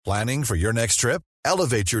Planning for your next trip?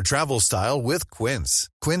 Elevate your travel style with Quince.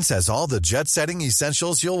 Quince has all the jet-setting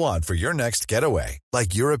essentials you'll want for your next getaway,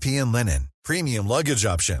 like European linen, premium luggage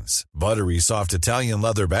options, buttery soft Italian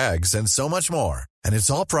leather bags, and so much more. And it's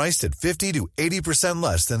all priced at 50 to 80%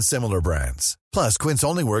 less than similar brands. Plus, Quince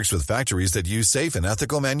only works with factories that use safe and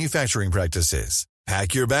ethical manufacturing practices.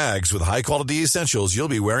 Pack your bags with high-quality essentials you'll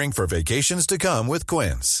be wearing for vacations to come with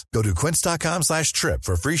Quince. Go to quince.com/trip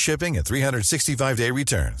for free shipping and 365-day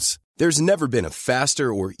returns. There's never been a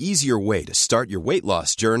faster or easier way to start your weight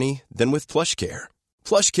loss journey than with PlushCare.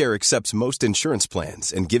 PlushCare accepts most insurance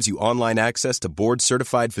plans and gives you online access to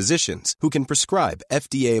board-certified physicians who can prescribe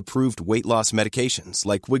FDA-approved weight loss medications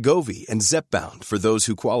like Wegovy and Zepbound for those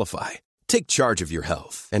who qualify. Take charge of your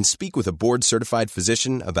health and speak with a board-certified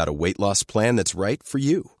physician about a weight loss plan that's right for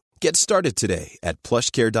you. Get started today at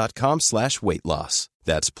plushcare.com/weight loss.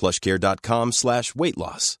 That's plushcare.com/weight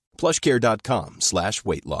loss.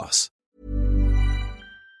 plushcare.com/weight loss.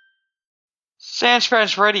 Sans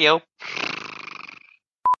French Radio.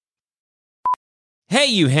 Hey,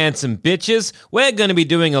 you handsome bitches! We're going to be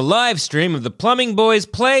doing a live stream of the Plumbing Boys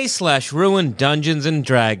Play/Ruin Dungeons &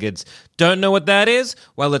 Dragons. Don't know what that is?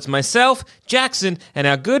 Well, it's myself, Jackson, and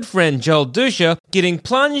our good friend Joel Dusha getting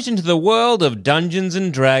plunged into the world of Dungeons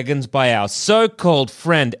 & Dragons by our so-called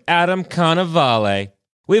friend Adam Carnivale.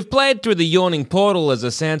 We've played through the Yawning Portal as a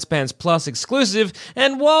Sanspants Plus exclusive,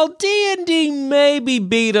 and while D&D maybe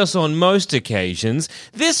beat us on most occasions,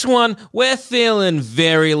 this one we're feeling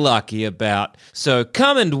very lucky about. So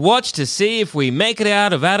come and watch to see if we make it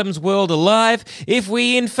out of Adam's world alive, if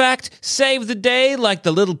we in fact save the day like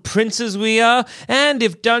the little princes we are, and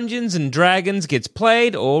if Dungeons & Dragons gets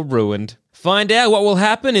played or ruined. Find out what will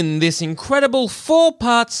happen in this incredible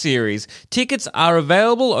 4-part series. Tickets are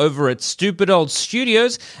available over at Stupid Old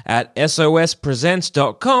Studios at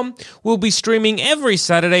sospresents.com. We'll be streaming every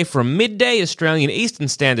Saturday from midday Australian Eastern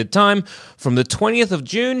Standard Time from the 20th of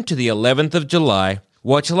June to the 11th of July.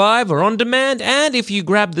 Watch live or on demand, and if you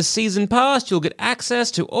grab the season pass, you'll get access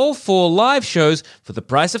to all 4 live shows for the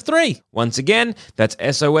price of 3. Once again, that's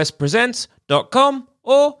sospresents.com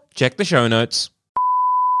or check the show notes.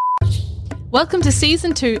 Welcome to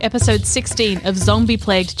Season 2, Episode 16 of Zombie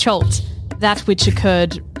Plagued Cholt, that which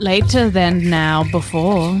occurred later than now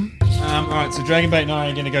before. Alright, so Dragonbait and I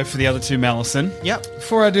are going to go for the other 2 Malison. Yep.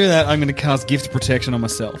 Before I do that, I'm going to cast Gift Protection on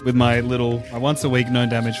myself with my once a week, no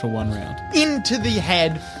damage for 1 round. Into the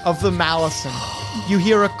head of the Malison. You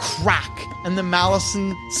hear a crack, and the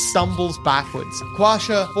Malison stumbles backwards.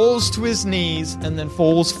 Quasha falls to his knees and then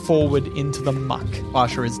falls forward into the muck.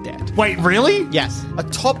 Quasha is dead. Wait, really? Yes.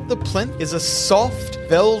 Atop the plinth is a soft,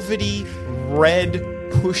 velvety, red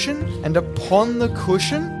cushion, and upon the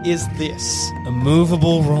cushion is this. A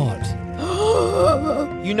movable rod.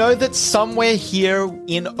 You know that somewhere here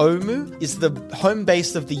in Omu is the home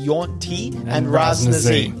base of the Yuan-Ti and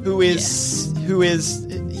Raz-Nazim, who is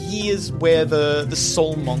where the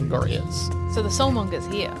Soulmonger is. So the Soulmonger's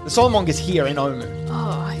here. The Soulmonger's here in Omu.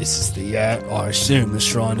 Oh, This is the, I assume, the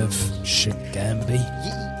shrine of Shigambi.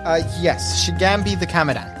 Yes, Shigambi the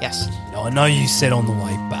Kamadan, yes. Now, I know you said on the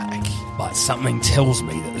way back, but something tells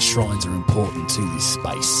me that the shrines are important to this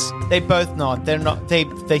space. They both nod. They're not.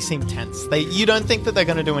 They seem tense. You don't think that they're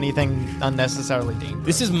going to do anything unnecessarily dangerous.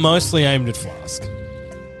 This is mostly aimed at Flask.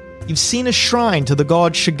 You've seen a shrine to the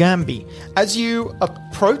god Shigambi. As you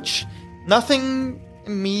approach, nothing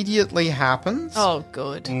immediately happens. oh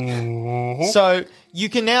good. So you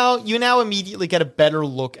now immediately get a better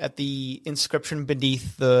look at the inscription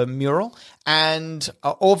beneath the mural, and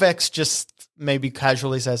Orvex just maybe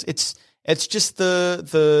casually says it's just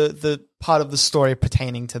the part of the story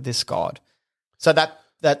pertaining to this god. So that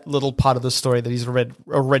little part of the story that he's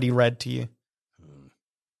already read to you.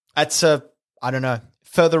 That's I don't know,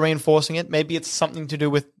 further reinforcing it. Maybe it's something to do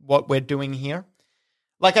with what we're doing here.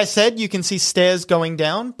 Like I said, you can see stairs going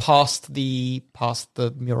down past the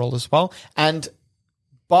mural as well, and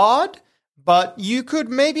barred, but you could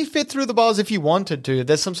maybe fit through the bars if you wanted to.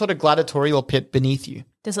 There's some sort of gladiatorial pit beneath you.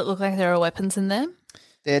 Does it look like there are weapons in there?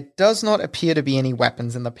 There does not appear to be any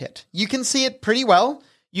weapons in the pit. You can see it pretty well.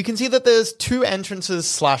 You can see that there's 2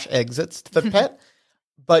 entrances / exits to the pit,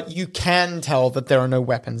 but you can tell that there are no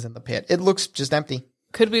weapons in the pit. It looks just empty.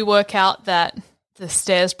 Could we work out that the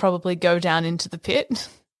stairs probably go down into the pit?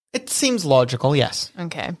 It seems logical, yes.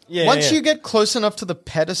 Okay. Once you get close enough to the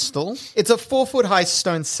pedestal, it's a 4-foot-high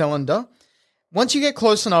stone cylinder. Once you get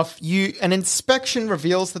close enough, an inspection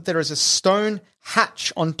reveals that there is a stone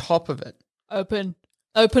hatch on top of it. Open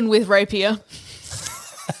with rapier.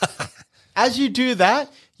 As you do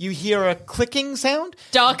that, you hear a clicking sound.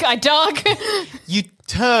 Dark. You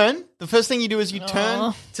turn. The first thing you do is you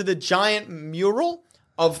turn to the giant mural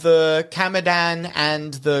of the Kamadan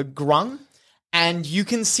and the Grung, and you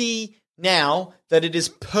can see now that it is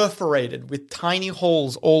perforated with tiny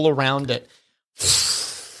holes all around it.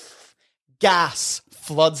 Gas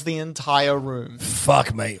floods the entire room.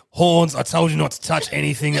 Fuck me. Horns, I told you not to touch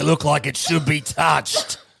anything that looked like it should be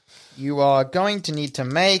touched. You are going to need to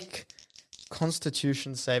make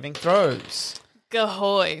Constitution saving throws.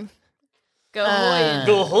 Gahoy.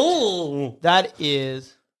 That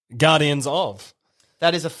is Guardians of.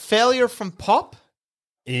 a failure from Pop.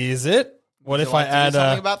 Is it? What Would if you like I to do add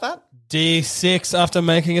something a about that? D6 after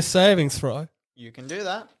making a saving throw? You can do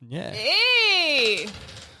that. Yeah. Hey!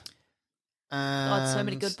 God, so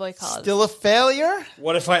many good boy cards. Still a failure.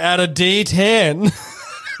 What if I add a D10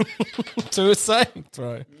 to a saving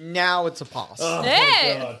throw? Now it's a pass.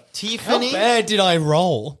 Hey! How Tiffany, bad did I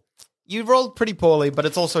roll? you rolled pretty poorly, but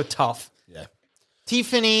it's also tough. Yeah.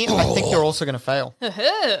 Tiffany, I think you're also going to fail.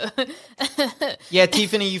 Yeah,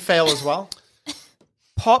 Tiffany, you fail as well.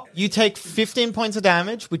 Pop, you take 15 points of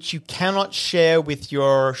damage, which you cannot share with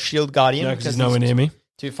your shield guardian. No, because he's nowhere near me.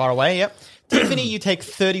 Too far away, yep. Tiffany, you take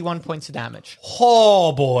 31 points of damage.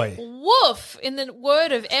 Oh, boy. Woof! In the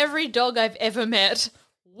word of every dog I've ever met.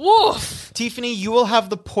 Woof! Tiffany, you will have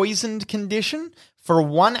the poisoned condition for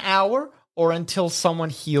 1 hour or until someone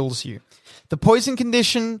heals you. The poison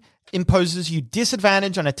condition imposes you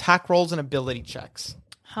disadvantage on attack rolls and ability checks.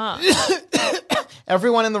 Huh.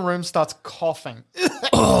 Everyone in the room starts coughing.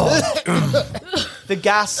 The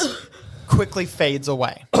gas quickly fades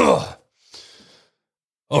away. All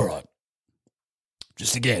right.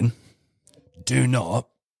 Just again, do not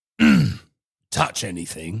touch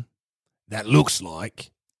anything that looks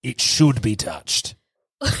like it should be touched.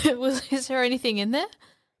 Is there anything in there?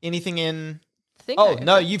 Anything in... Thing Oh, I-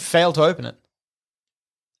 no, you failed to open it.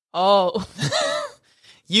 Oh.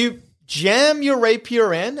 You jam your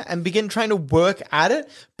rapier in and begin trying to work at it,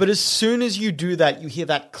 but as soon as you do that, you hear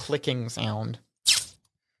that clicking sound.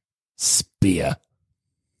 Spear.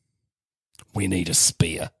 We need a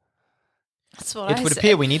spear. That's what It I would said.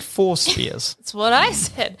 appear we need 4 spears. That's what I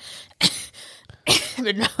said.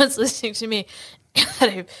 But no one's listening to me.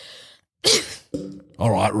 All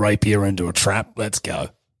right, rapier into a trap. Let's go.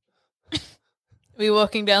 We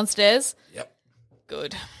walking downstairs? Yep.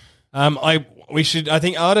 Good. I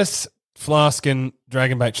think Artis, Flask, and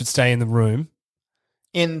Dragonback should stay in the room.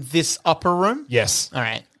 In this upper room? Yes. All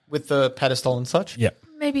right. With the pedestal and such? Yep.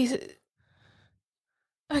 Maybe.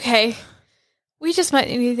 Okay. We just might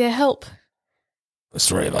need their help. There's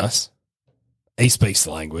 3 of us. He speaks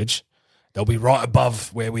the language. They'll be right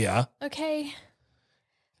above where we are. Okay.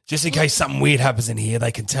 Just in case something weird happens in here,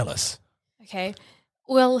 they can tell us. Okay.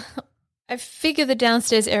 Well, I figure the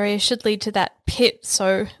downstairs area should lead to that pit,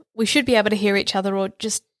 so we should be able to hear each other or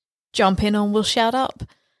just jump in and we'll shout up.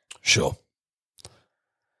 Sure.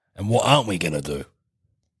 And what aren't we going to do?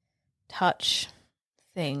 Touch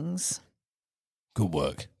things. Good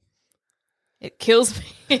work. It kills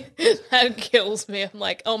me. That kills me. I'm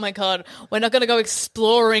like, oh my God, we're not going to go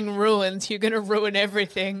exploring ruins. You're going to ruin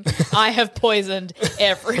everything. I have poisoned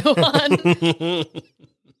everyone. You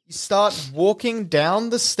start walking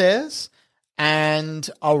down the stairs and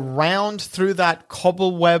around through that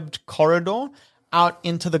cobble-webbed corridor out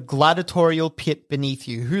into the gladiatorial pit beneath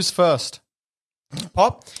you. Who's first?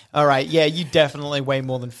 Pop? All right, yeah, you definitely weigh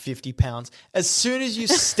more than 50 pounds. As soon as you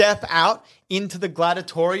step out into the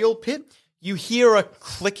gladiatorial pit, you hear a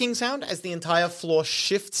clicking sound as the entire floor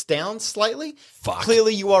shifts down slightly. Fuck.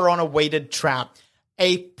 Clearly you are on a weighted trap.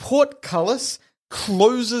 A portcullis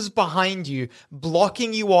closes behind you,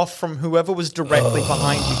 blocking you off from whoever was directly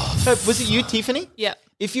behind you. Was it you, Tiffany? Yeah.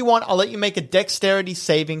 If you want, I'll let you make a dexterity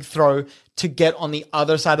saving throw to get on the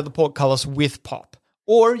other side of the portcullis with Pop.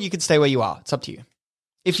 Or you could stay where you are. It's up to you.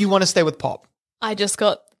 If you want to stay with Pop. I just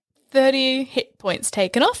got 30 hit points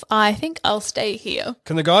taken off. I think I'll stay here.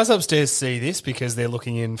 Can the guys upstairs see this because they're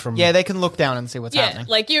looking in from... Yeah, they can look down and see what's Yeah, happening.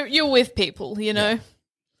 like you're with people, you know?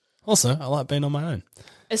 Also, I like being on my own.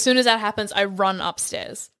 As soon as that happens, I run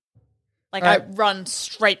upstairs. Like Right. I run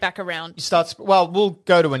straight back around. You start. Well, we'll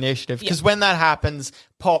go to initiative because Yeah. when that happens,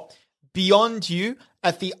 Pop, beyond you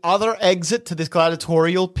at the other exit to this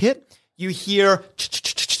gladiatorial pit, you hear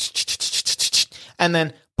and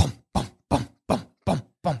then bum bum bum bum bum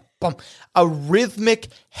bum bum, a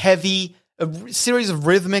series of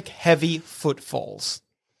rhythmic heavy footfalls.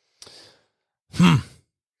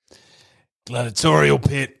 Gladiatorial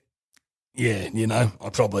pit. Yeah, you know, I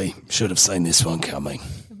probably should have seen this one coming.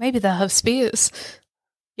 Maybe they'll have spears.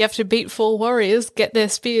 You have to beat 4 warriors, get their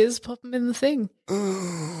spears, pop them in the thing.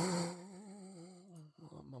 I'm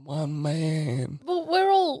One man. Well,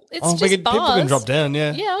 we're all. It's Oh, just people bars. can drop down,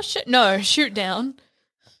 yeah. Yeah, I'll shoot down.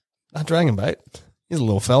 Dragon bait. He's a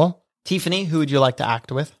little fella. Tiffany, who would you like to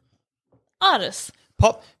act with? Artists.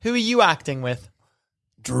 Pop, who are you acting with?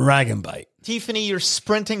 Dragon bait. Tiffany, you're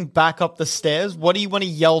sprinting back up the stairs. What do you want to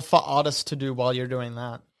yell for Artis to do while you're doing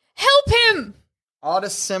that? Help him!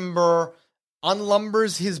 Artis Simber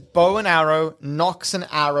unlumbers his bow and arrow, knocks an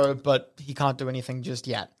arrow, but he can't do anything just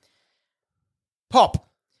yet. Pop.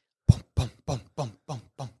 Bum, bum, bum, bum, bum,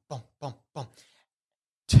 bum, bum, bum, bum.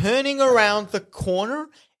 Turning around the corner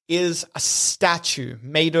is a statue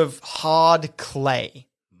made of hard clay.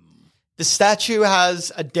 The statue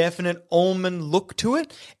has a definite almond look to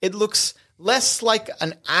it. It looks less like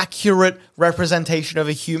an accurate representation of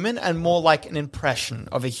a human and more like an impression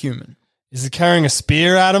of a human. Is it carrying a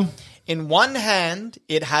spear, Adam? In one hand,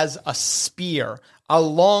 it has a spear, a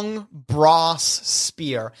long brass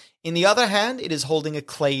spear. In the other hand, it is holding a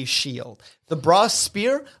clay shield. The brass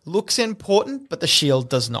spear looks important, but the shield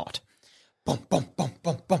does not. Bum, bum, bum,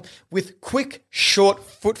 bum, bum. With quick, short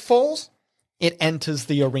footfalls, it enters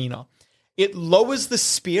the arena. It lowers the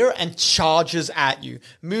spear and charges at you,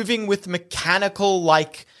 moving with mechanical,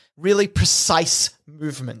 really precise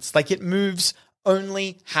movements. Like it moves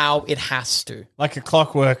only how it has to. Like a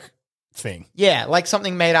clockwork thing. Yeah, like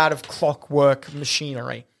something made out of clockwork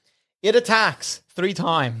machinery. It attacks 3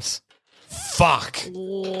 times. Fuck.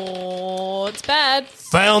 Oh, it's bad.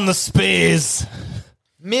 Found the spears.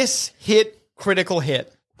 Miss, hit, critical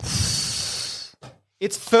hit.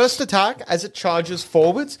 Its first attack, as it charges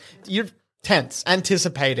forwards, you're tense,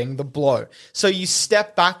 anticipating the blow. So you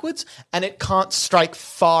step backwards, and it can't strike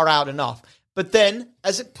far out enough. But then,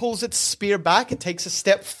 as it pulls its spear back, it takes a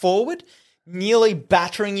step forward, nearly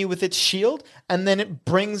battering you with its shield, and then it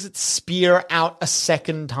brings its spear out a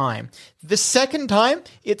second time. The second time,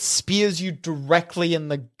 it spears you directly in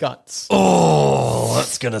the guts. Oh,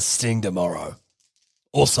 that's going to sting tomorrow.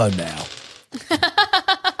 Also now.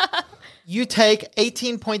 You take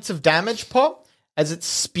 18 points of damage, Pop, as it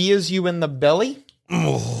spears you in the belly.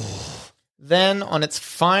 Then, on its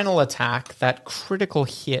final attack, that critical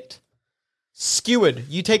hit. Skewered,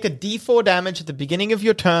 you take a d4 damage at the beginning of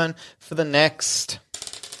your turn for the next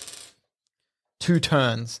 2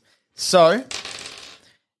 turns. So,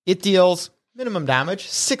 it deals minimum damage,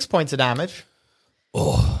 6 points of damage.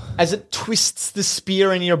 As it twists the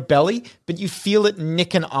spear in your belly, but you feel it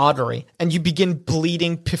nick an artery, and you begin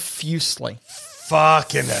bleeding profusely.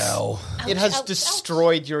 Fucking hell. It has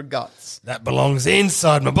destroyed your guts. That belongs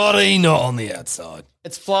inside my body, not on the outside.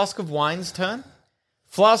 It's Flask of Wine's turn.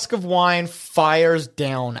 Flask of Wine fires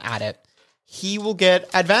down at it. He will get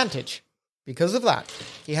advantage because of that.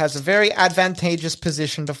 He has a very advantageous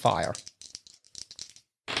position to fire.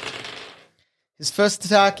 His first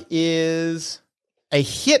attack is a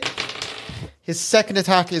hit. His second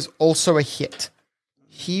attack is also a hit.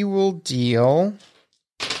 He will deal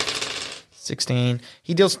 16.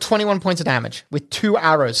 He deals 21 points of damage with 2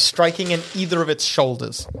 arrows striking in either of its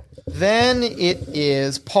shoulders. Then it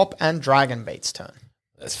is Pop and Dragonbait's turn.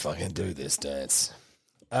 Let's fucking do this dance.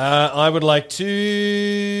 I would like to...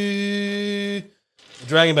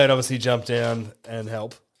 Dragonbait obviously jump down and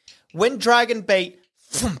help. When Dragonbait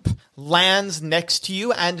thump, lands next to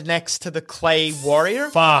you and next to the clay warrior,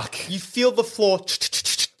 Fuck. you feel the floor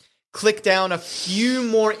click down a few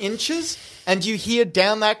more inches, and you hear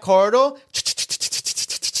down that corridor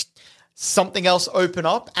something else open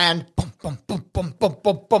up, and bum, bum, bum, bum, bum,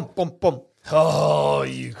 bum, bum, bum, bum. Oh,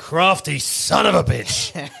 you crafty son of a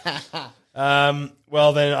bitch.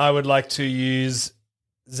 Well, then I would like to use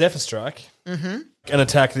Zephyr Strike and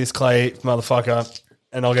attack this clay motherfucker,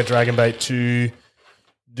 and I'll get Dragonbait to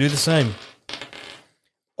do the same.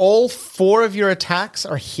 All 4 of your attacks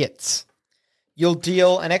are hits. You'll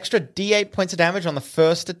deal an extra d8 points of damage on the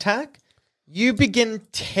first attack. You begin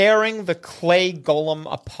tearing the clay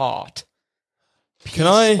golem apart.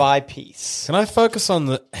 Piece by piece. Can I focus on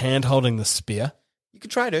the hand holding the spear You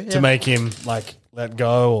could try to. Yeah. to make him let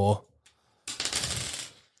go or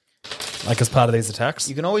as part of these attacks?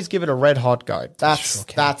 You can always give it a red hot go. Sure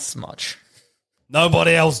can. That's much.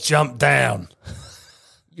 Nobody else jump down.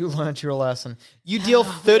 You learned your lesson. You deal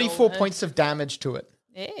 34 points of damage to it.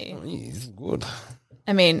 Hey. He's good.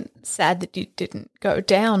 I mean, sad that you didn't go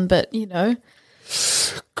down, but, you know.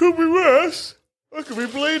 Could be worse. I could be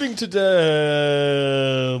bleeding to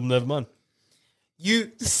death. Never mind.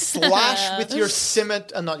 You slash with your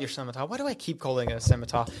scimitar, not your scimitar. Why do I keep calling it a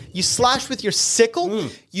scimitar? You slash with your sickle.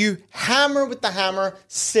 You hammer with the hammer,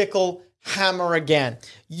 sickle, hammer again.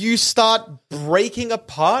 You start breaking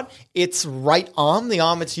apart its right arm, the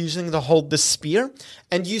arm it's using to hold the spear,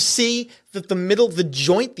 and you see that the middle, the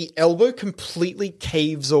joint, the elbow completely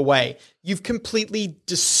caves away. You've completely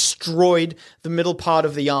destroyed the middle part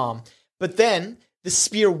of the arm. But then the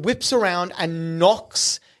spear whips around and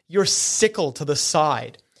knocks your sickle to the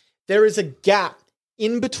side. There is a gap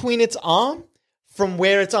in between its arm from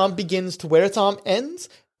where its arm begins to where its arm ends,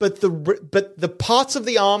 but the parts of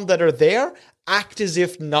the arm that are there act as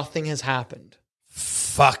if nothing has happened.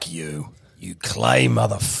 Fuck you, you clay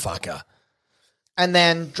motherfucker. And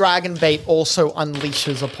then Dragon Bait also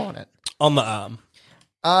unleashes upon it. On the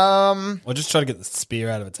arm. Or just try to get the spear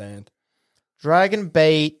out of its hand. Dragon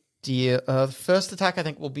Bait, the first attack I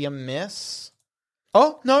think will be a miss.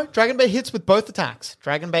 Oh, no, Dragon Bait hits with both attacks.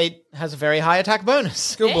 Dragon Bait has a very high attack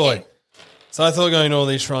bonus. Good boy. So I thought going to all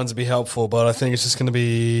these shrines would be helpful, but I think it's just going to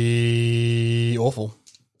be awful.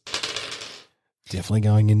 Definitely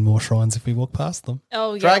going in more shrines if we walk past them.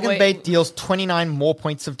 Oh, yeah. Dragon Bait deals 29 more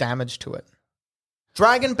points of damage to it.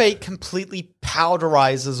 Dragon Bait completely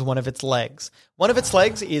powderizes one of its legs. One of its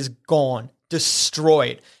legs is gone,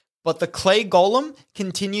 destroyed. But the clay golem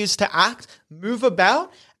continues to act, move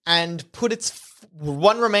about, and put its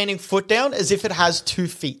one remaining foot down as if it has 2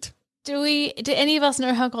 feet. Do any of us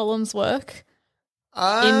know how golems work?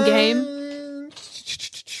 In-game?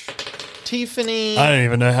 Tiffany. I don't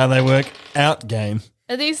even know how they work out game.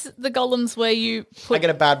 Are these the golems where you put... I get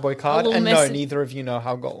a bad boy card, little and no, message- neither of you know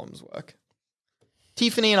how golems work.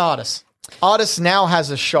 Tiffany and Artis. Artis now has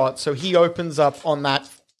a shot, so he opens up on that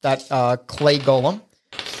clay golem.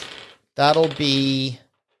 That'll be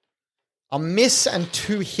a miss and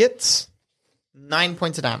 2 hits, 9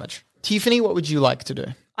 points of damage. Tiffany, what would you like to do?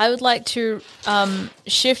 I would like to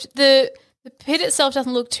shift the pit itself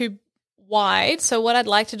doesn't look too wide, so what I'd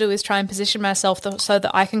like to do is try and position myself so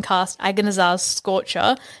that I can cast Agonizar's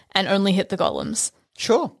Scorcher and only hit the golems.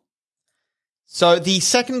 Sure. So the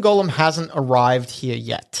second golem hasn't arrived here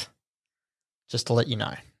yet, just to let you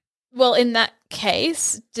know. Well, in that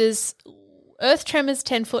case, does Earth Tremor's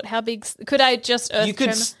 10 foot, how big? Could I just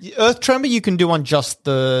Tremor? Earth Tremor you can do on just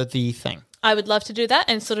the thing. I would love to do that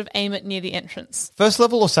and sort of aim it near the entrance. First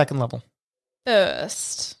level or second level?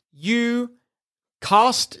 First. You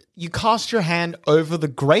cast your hand over the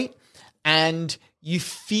grate and you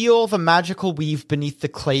feel the magical weave beneath the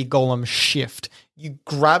clay golem shift. You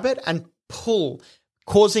grab it and pull,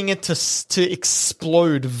 causing it to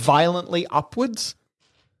explode violently upwards.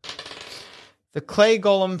 The clay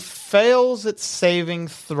golem fails its saving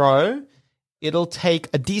throw. It'll take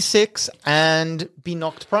a d6 and be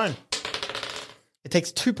knocked prone. It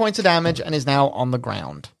takes 2 points of damage and is now on the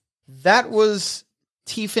ground. That was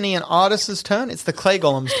Tiffany and Artis's turn. It's the clay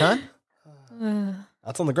golem's turn.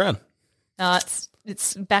 That's on the ground.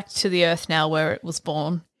 It's back to the earth now where it was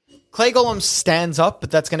born. Clay golem stands up,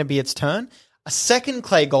 but that's going to be its turn. A second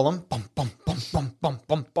clay golem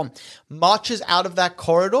marches out of that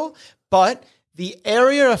corridor, but the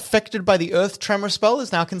area affected by the earth tremor spell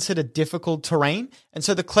is now considered difficult terrain, and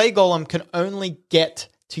so the clay golem can only get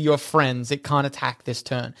to your friends. It can't attack this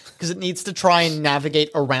turn because it needs to try and navigate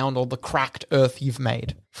around all the cracked earth you've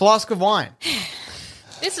made. Flask of wine.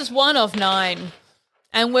 This is 1 of 9,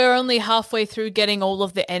 and we're only halfway through getting all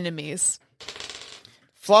of the enemies.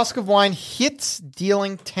 Flask of wine hits,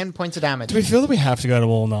 dealing 10 points of damage. Do we feel that we have to go to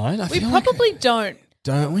all 9? We probably don't.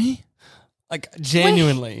 Don't we? Like,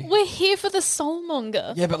 genuinely. We're here for the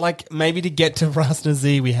soulmonger. Yeah, but like maybe to get to Ras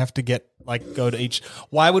Nazir, we have to go to each.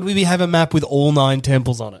 Why would we have a map with all 9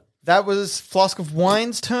 temples on it? That was Flask of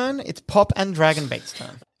Wine's turn. It's Pop and Dragonbait's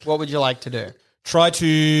turn. What would you like to do? Try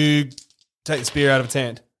to take the spear out of its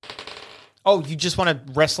hand. Oh, you just want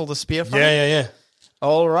to wrestle the spear from it? Yeah.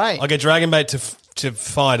 All right. I'll get Dragonbait to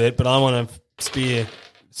fight it, but I want to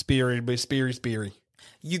speary.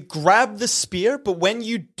 You grab the spear, but when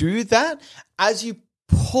you do that, as you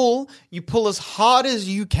pull as hard as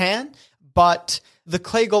you can, but the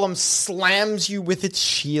clay golem slams you with its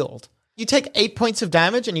shield. You take 8 points of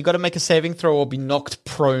damage, and you got to make a saving throw or be knocked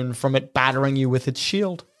prone from it battering you with its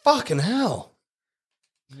shield. Fucking hell.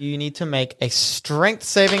 You need to make a strength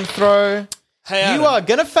saving throw. Hey, Adam, you are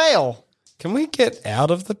going to fail. Can we get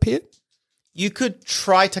out of the pit? You could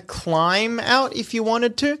try to climb out if you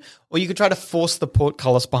wanted to, or you could try to force the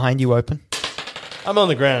portcullis behind you open. I'm on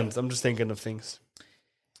the ground. I'm just thinking of things.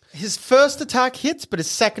 His first attack hits, but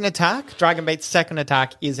his second attack, Dragonbait's second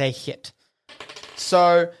attack, is a hit.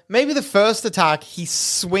 So maybe the first attack, he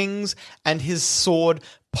swings and his sword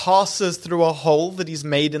passes through a hole that he's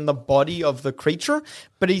made in the body of the creature,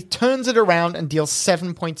 but he turns it around and deals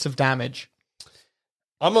 7 points of damage.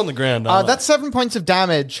 I'm on the ground. That's 7 points of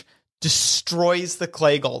damage destroys the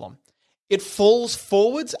clay golem. It falls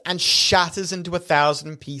forwards and shatters into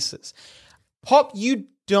 1,000 pieces. Pop, you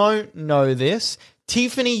don't know this.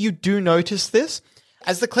 Tiffany, you do notice this.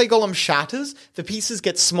 As the clay golem shatters, the pieces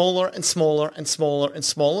get smaller and smaller and smaller and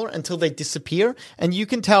smaller until they disappear, and you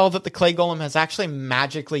can tell that the clay golem has actually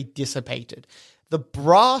magically dissipated. The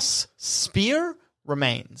brass spear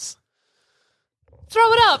remains.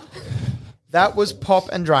 Throw it up. That was Pop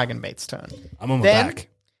and Dragonbait's turn. I'm on my Then, back.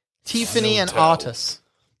 Tiffany and Artis.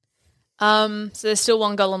 So there's still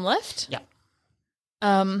one golem left. Yeah.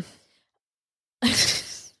 I'm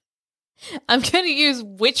going to use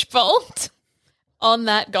Witch Bolt on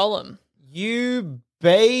that golem. You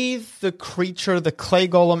bathe the creature, the clay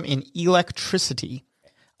golem, in electricity.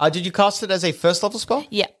 Did you cast it as a first level spell?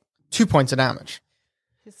 Yeah. 2 points of damage.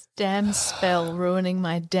 This damn spell ruining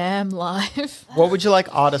my damn life. What would you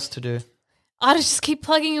like Artis to do? I just keep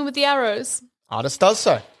plugging in with the arrows. Artis does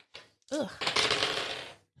so. Ugh.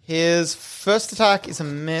 His first attack is a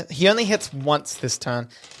miss. He only hits once this turn.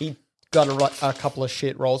 He got a couple of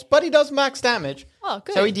shit rolls, but he does max damage. Oh,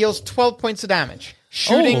 good. So he deals 12 points of damage,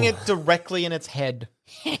 shooting it directly in its head.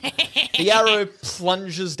 The arrow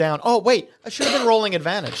plunges down. Oh, wait. I should have been rolling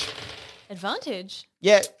advantage. Advantage?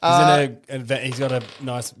 Yeah. He's got a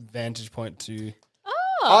nice vantage point to...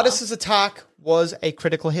 Artis's attack was a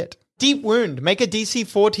critical hit. Deep wound. Make a DC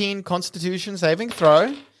 14 Constitution saving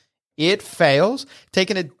throw. It fails. Take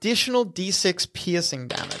an additional D6 piercing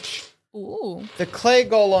damage. Ooh. The clay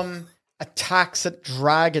golem attacks at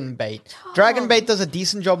Dragonbait. Dragonbait does a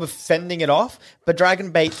decent job of fending it off, but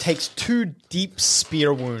Dragonbait takes 2 deep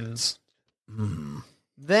spear wounds.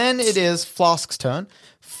 Then it is Flask's turn.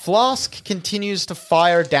 Flask continues to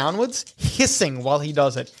fire downwards, hissing while he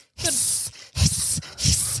does it. Hiss, hiss,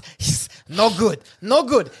 hiss, hiss. No good, no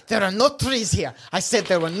good. There are no trees here. I said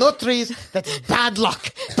there were no trees. That is bad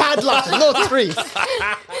luck. Bad luck, no trees.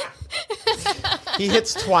 He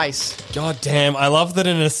hits twice. God damn, I love that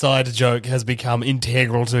an aside joke has become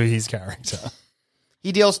integral to his character.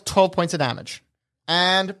 He deals 12 points of damage.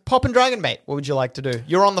 And Pop and Dragonbait, what would you like to do?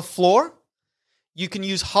 You're on the floor. You can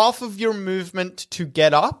use half of your movement to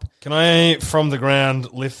get up. Can I, from the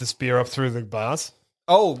ground, lift the spear up through the bars?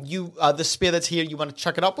 Oh, the spear that's here, you want to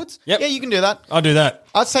chuck it upwards? Yep. Yeah, you can do that. I'll do that.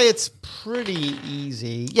 I'd say it's pretty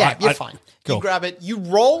easy. Yeah, you're fine. Cool. You grab it. You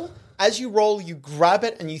roll. As you roll, you grab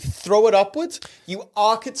it and you throw it upwards. You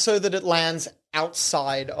arc it so that it lands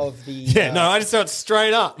outside of the... Yeah, no, I just throw it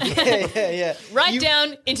straight up. Yeah. Right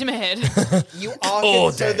down into my head. You arc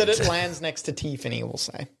it so that it lands next to Tiffany, we'll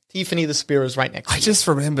say. Tiffany, the spear is right next to I you. just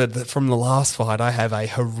remembered that from the last fight, I have a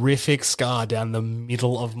horrific scar down the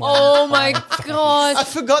middle of my... Oh my I god.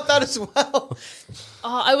 forgot that as well.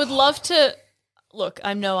 Oh, I would love to... Look,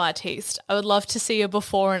 I'm no artiste. I would love to see a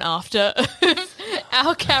before and after of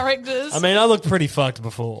our characters. I mean, I looked pretty fucked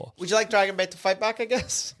before. Would you like Dragonbait to fight back, I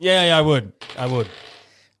guess? Yeah, I would.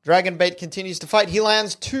 Dragonbait continues to fight. He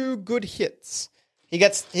lands 2 good hits.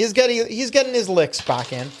 He's getting his licks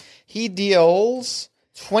back in. He deals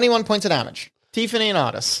 21 points of damage. Tiffany and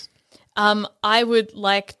Artis. I would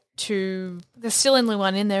like to... There's still only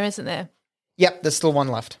one in there, isn't there? Yep, there's still one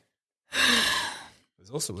left.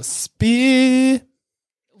 There's also a spear.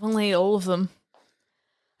 We'll need all of them.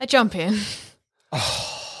 I jump in.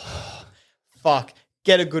 Fuck.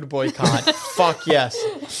 Get a good boy card. Fuck yes.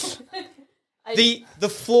 The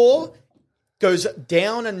floor goes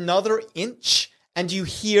down another inch, and you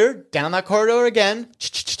hear down that corridor again.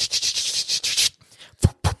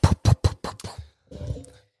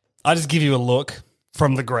 I just give you a look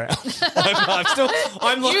from the ground. You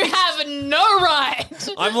have no right.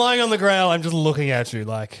 I'm lying on the ground. I'm just looking at you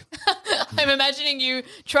like... I'm imagining you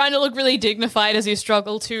trying to look really dignified as you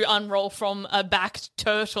struggle to unroll from a backed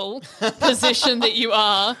turtle position that you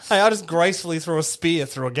are. Hey, I just gracefully throw a spear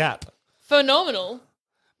through a gap. Phenomenal.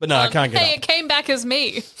 But no, I can't get Hey, up. it came back as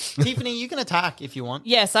me. Tiffany, you can attack if you want.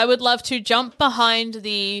 Yes, I would love to jump behind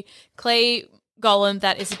the clay golem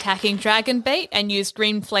that is attacking Dragonbait and use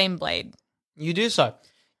Green Flame Blade. You do so.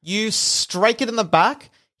 You strike it in the back,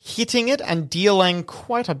 hitting it and dealing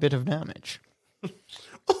quite a bit of damage.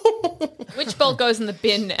 Which bolt goes in the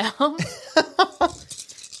bin now?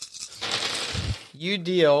 You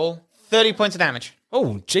deal 30 points of damage.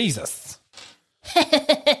 Oh, Jesus.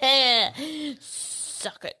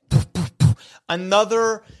 Suck it.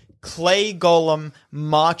 Another clay golem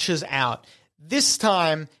marches out. This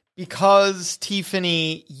time, because,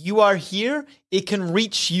 Tiffany, you are here, it can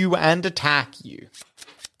reach you and attack you.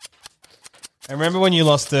 I remember when you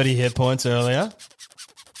lost 30 hit points earlier?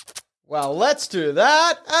 Well, let's do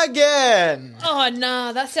that again. Oh,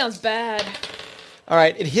 nah, that sounds bad. All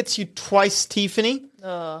right, it hits you twice, Tiffany.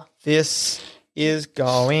 This is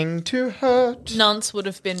going to hurt. Nonce would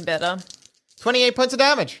have been better. 28 points of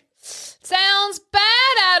damage. Sounds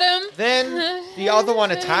bad, Adam. Then the other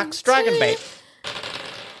one attacks Dragonbait.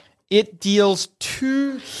 It deals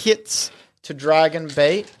 2 hits to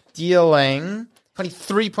Dragonbait, dealing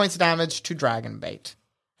 23 points of damage to Dragonbait.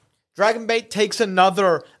 Dragonbait takes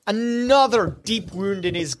another deep wound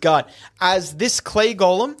in his gut as this clay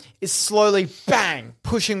golem is slowly, bang,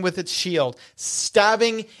 pushing with its shield,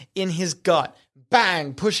 stabbing in his gut.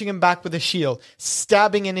 Bang, pushing him back with a shield,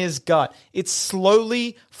 stabbing in his gut. It's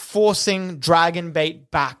slowly forcing Dragonbait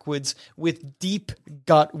backwards with deep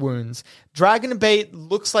gut wounds. Dragonbait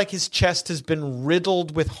looks like his chest has been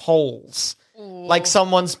riddled with holes. Like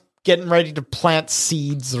someone's getting ready to plant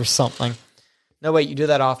seeds or something. No, wait, you do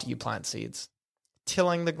that after you plant seeds.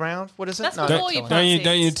 Tilling the ground? What is it? That's No, before not you tilling. plant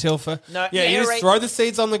Don't you seeds. till for? No, Yeah, you just aerate- throw the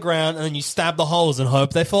seeds on the ground and then you stab the holes and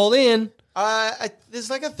hope they fall in. There's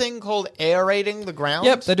like a thing called aerating the ground.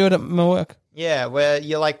 Yep, they do it at my work. Yeah, where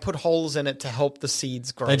you like put holes in it to help the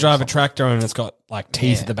seeds grow. They or drive a something. tractor and it's got like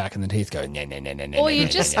teeth at the back and the teeth go nah, nah, nah, nah, nah, Or nah, you nah,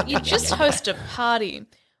 just nah, you nah, just nah, nah. host a party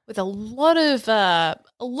with a lot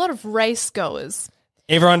of race goers.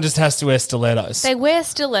 Everyone just has to wear stilettos. They wear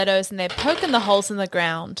stilettos and they're poking the holes in the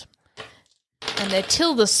ground. And they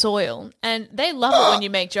till the soil. And they love it when you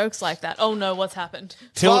make jokes like that. Oh no, what's happened?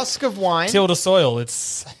 Flask of wine. Tilda Soil.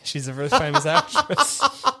 She's a very famous actress.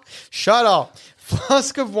 Shut up.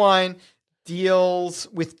 Flask of wine deals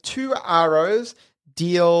with 2 arrows,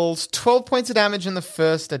 deals 12 points of damage in the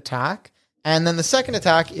first attack, and then the second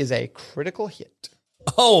attack is a critical hit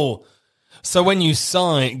Oh, so when you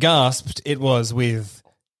gasped, it was with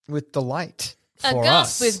delight. A for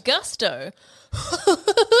gasp us. with gusto.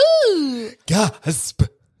 Gasp.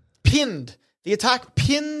 Pinned. The attack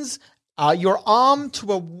pins your arm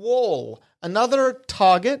to a wall, another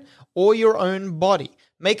target, or your own body.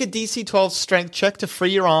 Make a DC 12 strength check to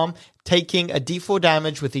free your arm, taking a d4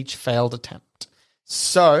 damage with each failed attempt.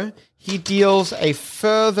 So, he deals a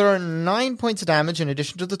further 9 points of damage in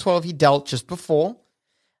addition to the 12 he dealt just before.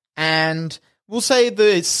 And we'll say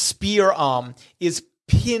the spear arm is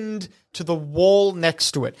pinned to the wall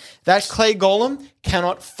next to it. That clay golem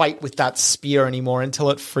cannot fight with that spear anymore until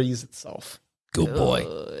it frees itself. Good boy.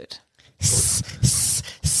 Good.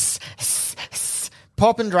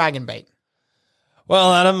 Pop and Dragonbait.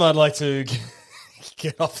 Well, Adam, I'd like to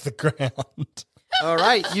get off the ground. All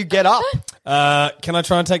right, you get up. Can I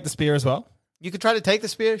try and take the spear as well? You could try to take the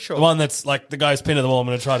spear, sure. The one that's like the guy's pinned to the wall. I'm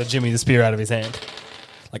going to try to jimmy the spear out of his hand.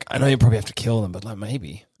 Like, I know you probably have to kill them, but like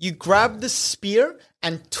maybe. You grab the spear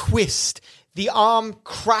and twist. The arm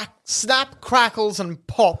snap, crackles, and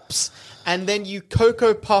pops, and then you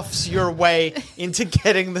Cocoa Puffs your way into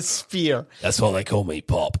getting the spear. That's why they call me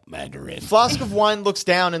Pop Mandarin. Flask of Wine looks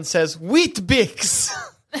down and says, "Wheat Bix."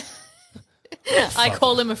 I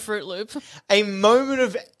call him a Fruit Loop. A moment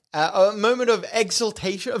of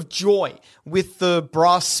exultation, of joy with the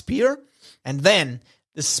brass spear, and then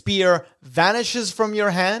the spear vanishes from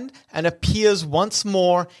your hand and appears once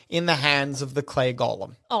more in the hands of the clay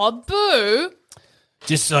golem. Oh, boo.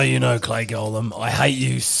 Just so you know, Clay Golem, I hate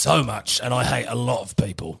you so much, and I hate a lot of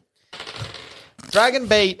people.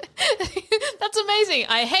 Dragonbait That's amazing.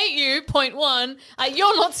 I hate you, point 1.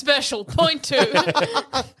 You're not special, point 2.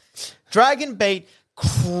 Dragonbait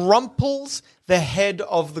crumples the head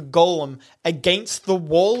of the golem against the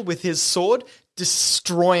wall with his sword,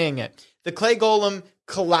 destroying it. The clay golem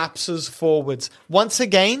collapses forwards, once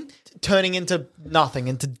again turning into nothing,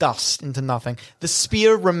 into dust, into nothing. The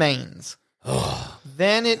spear remains.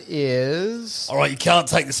 Then it is All right, you can't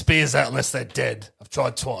take the spears out unless they're dead. I've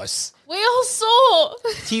tried twice. We all saw.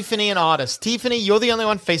 Tiffany and Artis. Tiffany, you're the only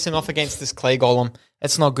one facing off against this clay golem.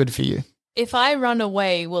 It's not good for you. If I run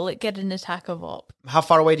away, will it get an attack of op? How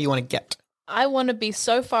far away do you want to get? I want to be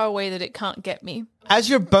so far away that it can't get me. As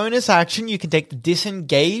your bonus action, you can take the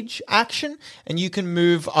disengage action, and you can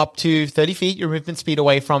move up to 30 feet, your movement speed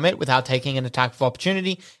away from it without taking an attack of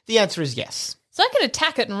opportunity. The answer is yes. So I can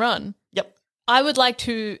attack it and run. Yep. I would like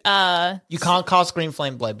to... You can't cast Green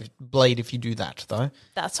Flame Blade if you do that, though.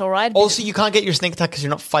 That's all right. Also, you can't get your sneak attack because you're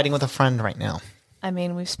not fighting with a friend right now. I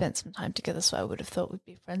mean, we've spent some time together, so I would have thought we'd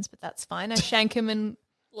be friends, but that's fine. I shank him and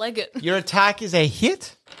leg it. Your attack is a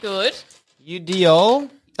hit. Good. You deal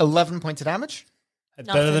 11 points of damage,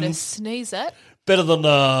 Nothing to sneeze at. Better than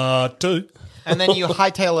 2. and then you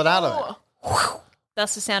hightail it out of it.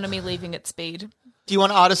 That's the sound of me leaving at speed. Do you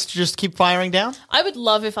want Artis to just keep firing down? I would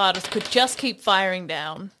love if artists could just keep firing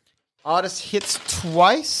down. Artis hits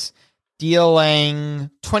twice, dealing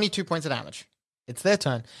 22 points of damage. It's their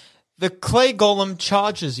turn. The clay golem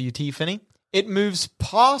charges you, Tiffany. It moves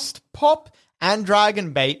past Pop and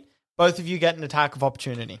Dragonbait. Both of you get an attack of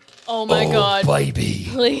opportunity. Oh my god. baby.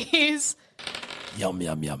 Please. Yum,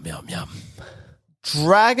 yum, yum, yum, yum.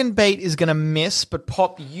 Dragonbait is going to miss, but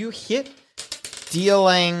Pop, you hit,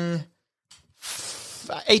 dealing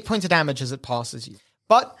 8 points of damage as it passes you.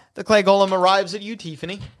 But the clay golem arrives at you,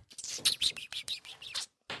 Tiffany.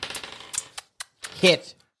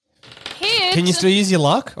 Hit. Hit. Can you still use your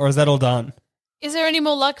luck, or is that all done? Is there any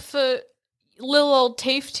more luck for little old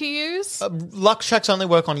Teef to use? Luck checks only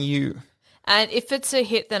work on you. And if it's a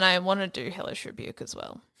hit, then I want to do Hellish Rebuke as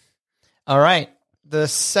well. All right. The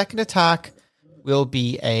second attack will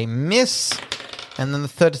be a miss, and then the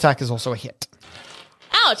third attack is also a hit.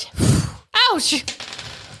 Ouch! Ouch!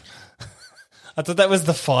 I thought that was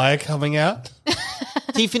the fire coming out.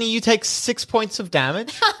 Tiffany, you take 6 points of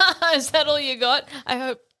damage, Is that all you got? I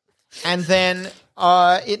hope. and then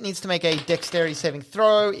it needs to make a dexterity saving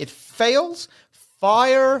throw. It fails.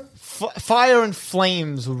 Fire and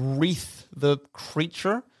flames wreath the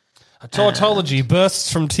creature. A tautology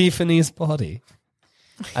bursts from Tiffany's body.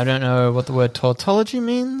 I don't know what the word tautology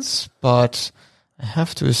means, but I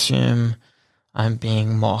have to assume I'm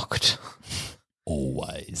being mocked.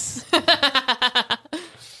 Always.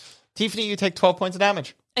 Tiffany, you take 12 points of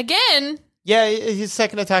damage. Again? Yeah, his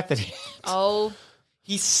second attack that Oh.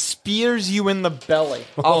 he spears you in the belly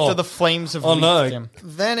after the flames have reached him.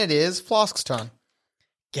 Then it is Flask's turn.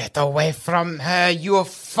 Get away from her, you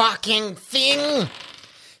fucking thing!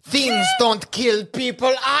 Things don't kill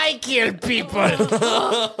people, I kill people!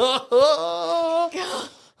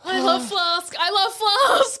 I love Flask. I love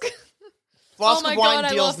Flask. Flask Oh my of Wine God, I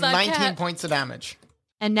deals lost that 19 cat. points of damage.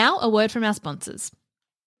 And now a word from our sponsors.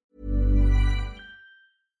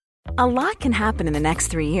 A lot can happen in the next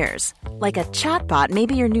 3 years. Like a chatbot may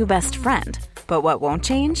be your new best friend. But what won't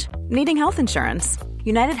change? Needing health insurance.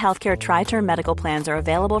 United Healthcare Tri-Term Medical Plans are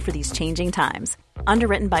available for these changing times.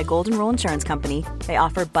 Underwritten by Golden Rule Insurance Company, they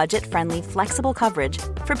offer budget-friendly, flexible coverage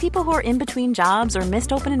for people who are in between jobs or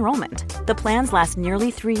missed open enrollment. The plans last nearly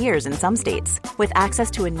 3 years in some states, with access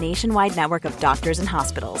to a nationwide network of doctors and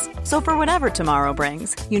hospitals. So for whatever tomorrow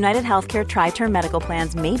brings, United Healthcare Tri-Term Medical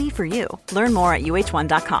Plans may be for you. Learn more at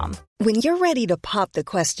uh1.com. When you're ready to pop the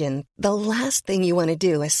question, the last thing you want to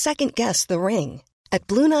do is second-guess the ring. At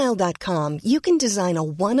BlueNile.com, you can design a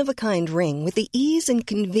one-of-a-kind ring with the ease and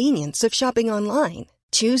convenience of shopping online.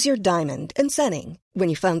 Choose your diamond and setting. When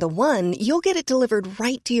you find the one, you'll get it delivered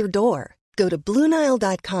right to your door. Go to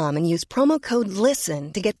BlueNile.com and use promo code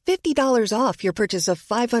LISTEN to get $50 off your purchase of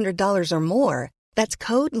 $500 or more. That's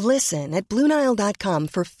code LISTEN at BlueNile.com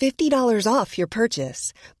for $50 off your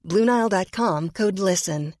purchase. BlueNile.com, code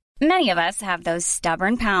LISTEN. Many of us have those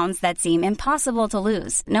stubborn pounds that seem impossible to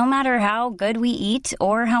lose, no matter how good we eat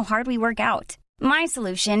or how hard we work out. My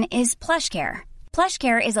solution is PlushCare.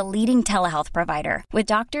 PlushCare is a leading telehealth provider with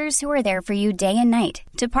doctors who are there for you day and night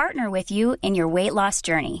to partner with you in your weight loss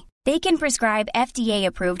journey. They can prescribe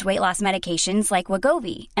FDA-approved weight loss medications like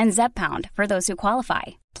Wegovy and Zepbound for those who qualify.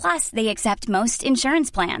 Plus, they accept most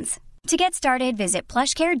insurance plans. To get started, visit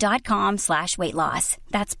plushcare.com/weight loss.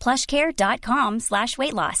 That's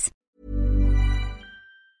plushcare.com/weight loss.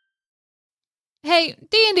 Hey,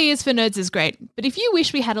 D&D is for Nerds is great, but if you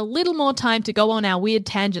wish we had a little more time to go on our weird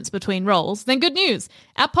tangents between roles, then good news.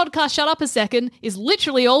 Our podcast, Shut Up a Second, is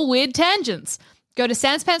literally all weird tangents. Go to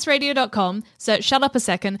sanspantsradio.com, search Shut Up a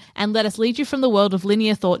Second, and let us lead you from the world of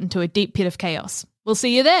linear thought into a deep pit of chaos. We'll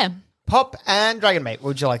see you there. Pop and Dragonbait, what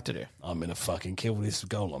would you like to do? I'm going to fucking kill this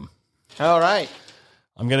golem. All right.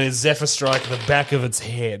 I'm going to Zephyr Strike the back of its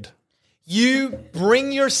head. You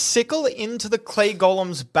bring your sickle into the clay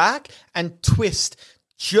golem's back and twist,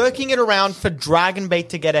 jerking it around for Dragonbait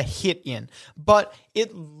to get a hit in. But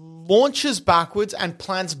it launches backwards and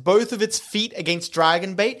plants both of its feet against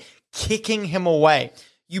Dragonbait, kicking him away.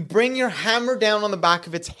 You bring your hammer down on the back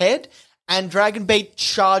of its head, and Dragonbait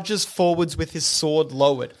charges forwards with his sword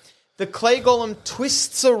lowered. The clay golem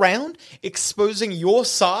twists around, exposing your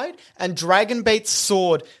side, and Dragonbait's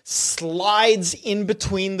sword slides in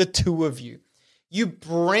between the two of you. You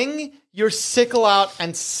bring your sickle out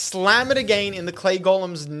and slam it again in the clay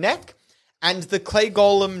golem's neck, and the clay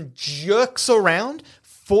golem jerks around,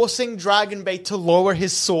 forcing Dragonbait to lower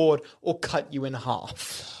his sword or cut you in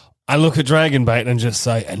half. I look at Dragonbait and just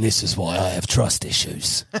say, and this is why I have trust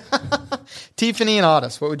issues. Tiffany and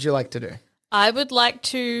Artis, what would you like to do? I would like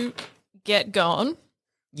to get going.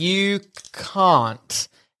 You can't.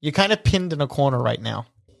 You're kind of pinned in a corner right now.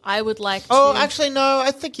 I would like to... Oh, actually, no,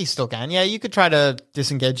 I think you still can. Yeah, you could try to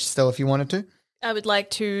disengage still if you wanted to. I would like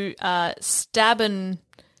to stab and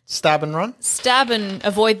Stab and run?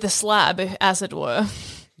 avoid the slab, as it were.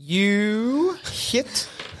 You hit.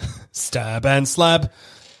 Stab and slab.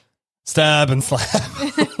 Stab and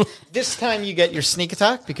slab. This time you get your sneak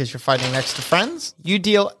attack because you're fighting next to friends. You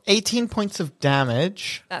deal 18 points of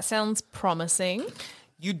damage. That sounds promising.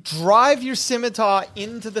 You drive your scimitar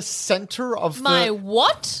into the center of My the...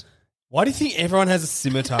 what? Why do you think everyone has a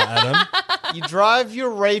scimitar, Adam? You drive your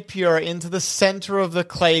rapier into the center of the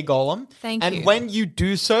clay golem. Thank and you. when you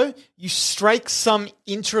do so, you strike some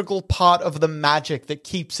integral part of the magic that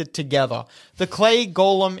keeps it together. The clay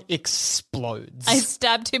golem explodes. I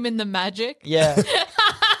stabbed him in the magic. Yeah.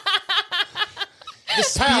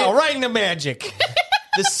 Pow, right in the magic.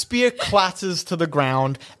 The spear clatters to the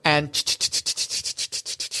ground and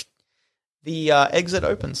the exit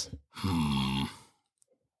opens.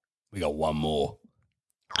 We got one more.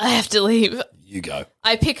 I have to leave. You go.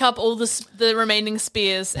 I pick up all the remaining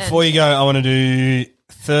spears. And Before you go, I want to do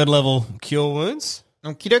 3rd level cure wounds.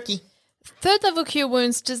 Okie dokie. 3rd level cure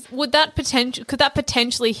wounds. Could that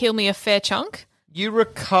potentially heal me a fair chunk? You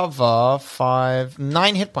recover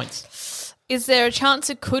 9 hit points. Is there a chance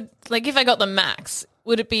it could, like, if I got the max,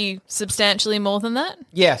 would it be substantially more than that?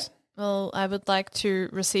 Yes. Well, I would like to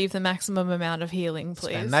receive the maximum amount of healing,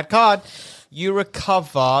 please. Spend that card. You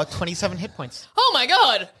recover 27 hit points. Oh my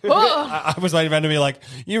god! Whoa. I was waiting for him to be like,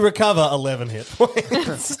 you recover 11 hit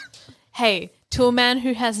points. Hey, to a man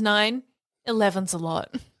who has 9, 11's a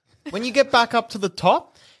lot. When you get back up to the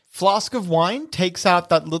top, Flask of Wine takes out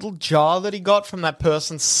that little jar that he got from that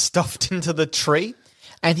person stuffed into the tree,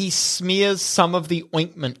 and he smears some of the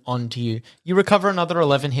ointment onto you. You recover another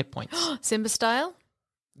 11 hit points. Simba style?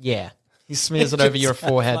 Yeah. He smears it over your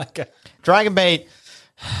forehead. Dragonbait,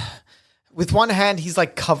 with one hand, he's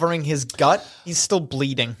like covering his gut. He's still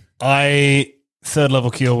bleeding. 3rd level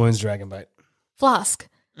cure wounds, Dragonbait. Flask,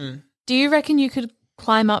 do you reckon you could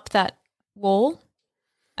climb up that wall?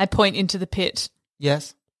 I point into the pit.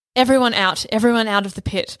 Yes. Everyone out of the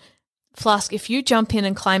pit. Flask, if you jump in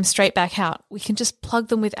and climb straight back out, we can just plug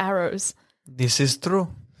them with arrows. This is true.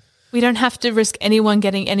 We don't have to risk anyone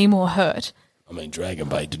getting any more hurt. I mean,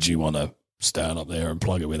 Dragonbait, did you want to stand up there and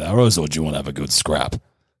plug it with arrows, or do you want to have a good scrap?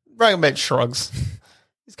 Dragonbait shrugs.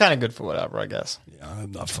 He's kind of good for whatever, I guess. Yeah,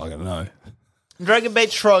 I'm not fucking know. Dragonbait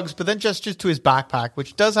shrugs, but then gestures to his backpack,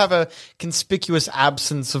 which does have a conspicuous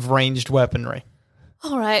absence of ranged weaponry.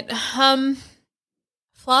 All right.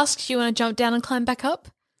 Flask, do you want to jump down and climb back up?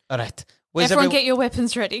 All right. Everyone get your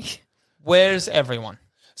weapons ready. Where's everyone?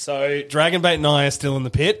 So Dragonbait and I are still in the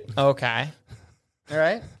pit. Okay. All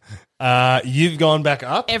right. You've gone back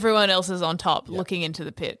up. Everyone else is on top, looking into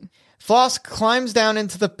the pit. Flask climbs down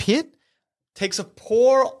into the pit, takes a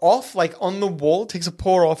paw off, like on the wall, takes a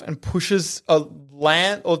paw off and pushes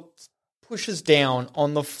down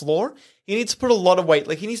on the floor. He needs to put a lot of weight.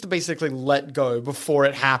 Like, he needs to basically let go before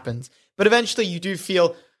it happens. But eventually you do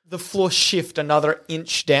feel the floor shift another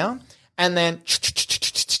inch down, and then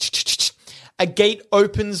a gate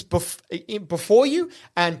opens before you,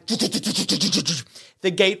 and the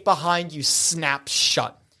gate behind you snaps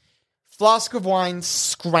shut. Flask of Wine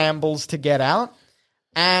scrambles to get out,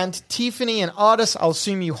 and Tiffany and Artis, I'll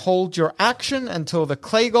assume you hold your action until the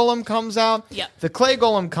clay golem comes out. Yep. The clay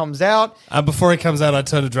golem comes out. Before he comes out, I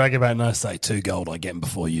turn to Dragonbait and I say, Say 2 gold, I get him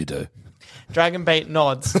before you do. Dragonbait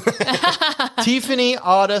nods. Tiffany,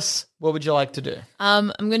 Artis, what would you like to do?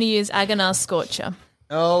 I'm going to use Agonar's Scorcher.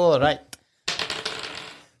 All right.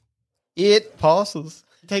 It passes.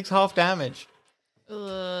 It takes half damage.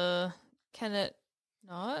 Can it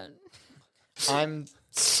not? I'm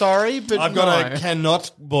sorry, but I've got a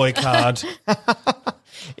cannot boy card.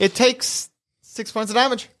 It takes 6 points of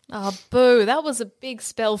damage Oh, boo. That was a big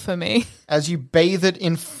spell for me. as you bathe it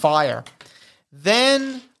in fire.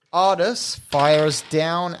 Then Artis fires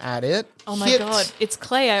down at it. Oh my hits, god. It's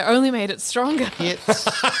clay. I only made it stronger. Hits.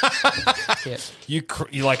 Hit.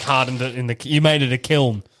 You like hardened it you made it a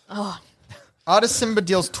kiln. Artis Simba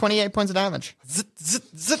deals 28 points of damage. Zit, zit,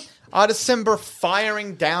 zit. Artis Simba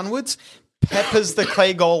firing downwards peppers the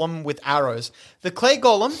clay golem with arrows. The clay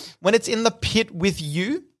golem, when it's in the pit with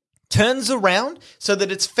you, turns around so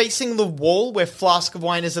that it's facing the wall where Flask of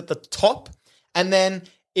Wine is at the top, and then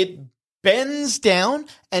it bends down,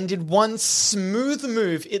 and in one smooth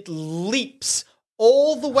move, it leaps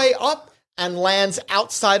all the way up and lands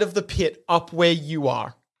outside of the pit, up where you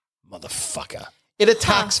are. Motherfucker. It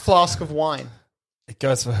attacks Flask of Wine. It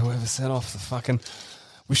goes for whoever set off the fucking...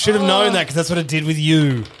 We should have known that because that's what it did with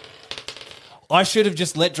you. I should have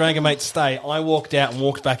just let Dragonbait stay. I walked out and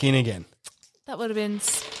walked back in again. That would have been...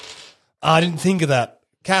 I didn't think of that.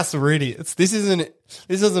 Cass are idiots. This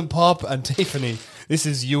isn't Pop and Tiffany. This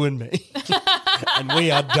is you and me. And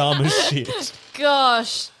we are dumb as shit.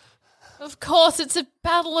 Gosh. Of course, it's a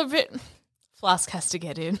battle of it. Flask has to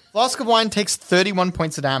get in. Flask of Wine takes 31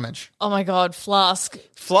 points of damage. Oh my god, Flask.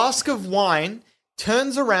 Flask of Wine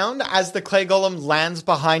turns around as the clay golem lands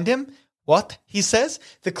behind him. What? He says.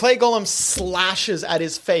 The clay golem slashes at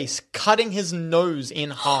his face, cutting his nose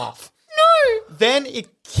in half. No! Then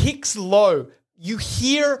it kicks low. You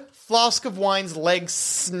hear Flask of Wine's legs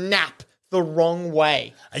snap the wrong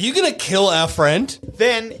way. Are you going to kill our friend?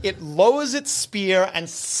 Then it lowers its spear and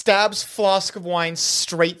stabs Flask of Wine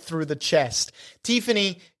straight through the chest.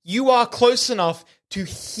 Tiffany, you are close enough to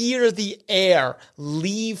hear the air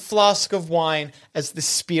leave Flask of Wine as the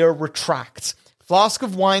spear retracts. Flask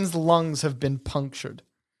of Wine's lungs have been punctured.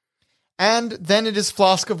 And then it is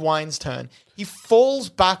Flask of Wine's turn. He falls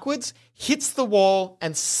backwards, hits the wall,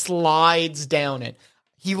 and slides down it.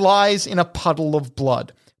 He lies in a puddle of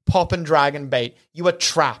blood. Pop and Dragonbait, you are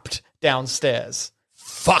trapped downstairs.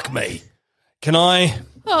 Fuck me. Can I?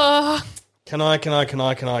 Oh. Can I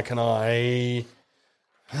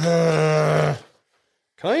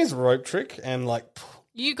use rope trick and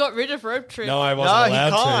You got rid of rope trick. No, I wasn't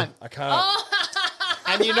allowed he can't. to. I can't.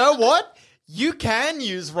 And you know what? You can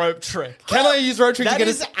use rope trick. Can I use rope trick to That get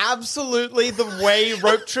is absolutely the way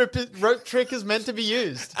rope trick is meant to be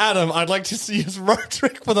used. Adam, I'd like to use rope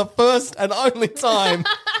trick for the first and only time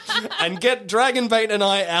and get Dragonbait and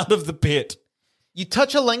I out of the pit. You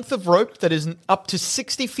touch a length of rope that is up to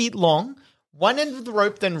 60 feet long. One end of the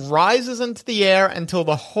rope then rises into the air until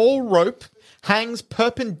the whole rope hangs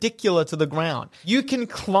perpendicular to the ground. You can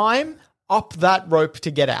climb up that rope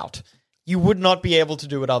to get out. You would not be able to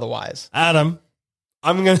do it otherwise. Adam,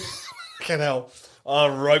 I'm going to... Fucking hell.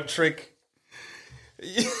 Oh, rope trick.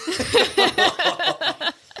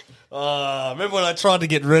 Remember when I tried to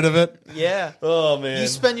get rid of it? Yeah. Oh, man. You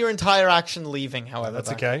spend your entire action leaving, however.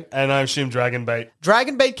 That's okay. And I assume Dragonbait.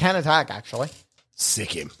 Dragonbait can attack, actually.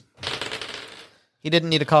 Sick him. He didn't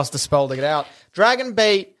need to cast a spell to get out.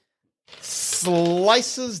 Dragonbait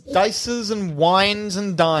slices, dices, and wines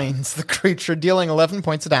and dines the creature, dealing 11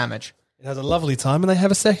 points of damage. It has a lovely time, and they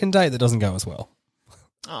have a second date that doesn't go as well.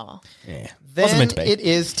 Oh. Yeah. Then Wasn't meant to be. it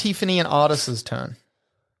is Tiffany and Artis's turn.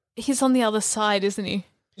 He's on the other side, isn't he?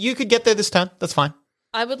 You could get there this turn. That's fine.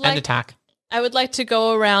 I would And attack. I would like to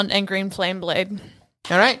go around and green flame blade.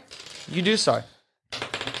 All right. You do so.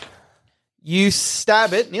 You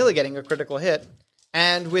stab it, nearly getting a critical hit.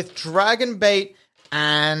 And with Dragonbait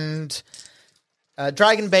and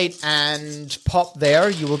Pop there,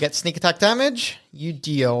 you will get sneak attack damage. You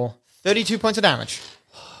deal 32 points of damage.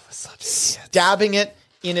 Stabbing it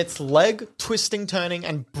in its leg, twisting, turning,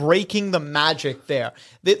 and breaking the magic there.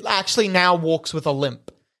 It actually now walks with a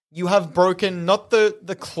limp. You have broken not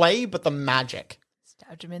the clay, but the magic.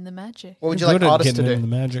 Stabbed him in the magic. What would you like Artis to do? The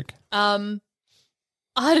magic.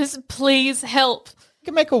 Artis, please help. You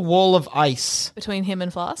can make a wall of ice. Between him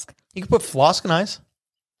and Flask? You can put Flask in ice.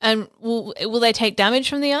 And will they take damage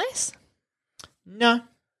from the ice? No.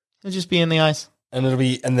 It'll just be in the ice. And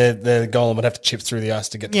the golem would have to chip through the ice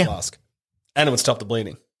to get the Flask. And it would stop the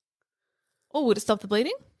bleeding. Oh, would it stop the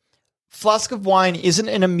bleeding? Flask of Wine isn't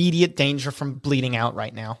in immediate danger from bleeding out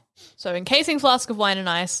right now. So encasing Flask of Wine in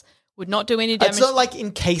ice would not do any damage. It's not like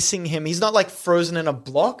encasing him. He's not like frozen in a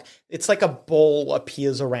block. It's like a ball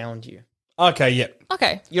appears around you. Okay, yep.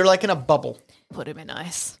 Okay. You're like in a bubble. Put him in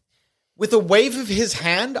ice. With a wave of his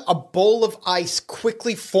hand, a ball of ice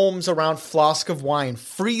quickly forms around Flask of Wine,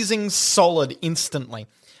 freezing solid instantly.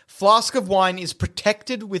 Flask of Wine is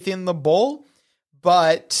protected within the ball,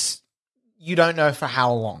 but you don't know for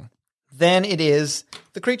how long. Then it is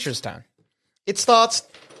the creature's turn. It starts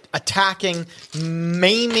attacking,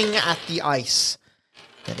 maiming at the ice.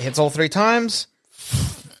 It hits all 3 times.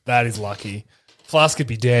 That is lucky. Flask could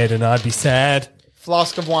be dead and I'd be sad.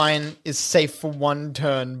 Flask of Wine is safe for 1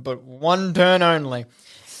 turn, but 1 turn only.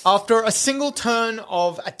 After a single turn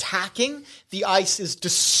of attacking, the ice is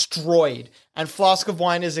destroyed, and Flask of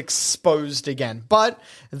Wine is exposed again. But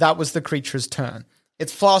that was the creature's turn.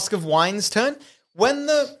 It's Flask of Wine's turn. When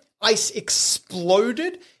the ice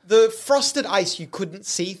exploded, the frosted ice you couldn't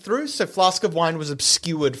see through, so Flask of Wine was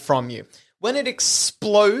obscured from you. When it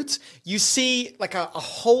explodes, you see like a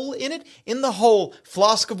hole in it. In the hole,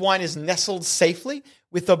 Flask of Wine is nestled safely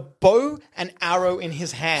with a bow and arrow in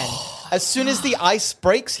his hand. As soon as the ice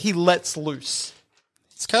breaks, he lets loose.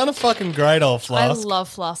 It's kind of fucking great, old Flask. I love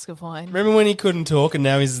Flask of Wine. Remember when he couldn't talk and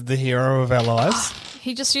now he's the hero of our lives?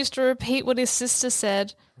 He just used to repeat what his sister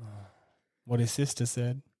said. What his sister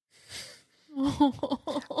said.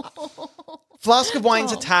 Flask of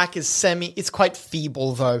Wine's attack is it's quite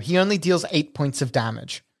feeble, though. He only deals 8 points of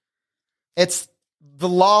damage. It's the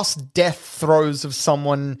last death throes of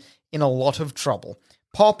someone in a lot of trouble.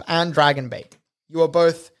 Pop and Dragonbait. You are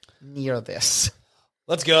both near this.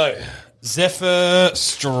 Let's go. Zephyr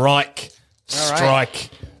Strike. All right. Strike,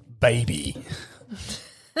 baby.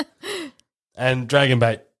 And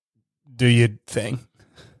Dragonbait, do your thing.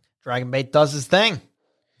 Dragonbait does his thing.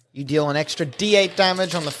 You deal an extra D8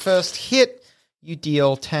 damage on the first hit. You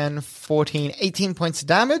deal 10, 14, 18 points of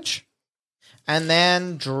damage. And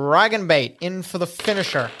then Dragonbait in for the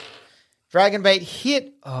finisher. Dragonbait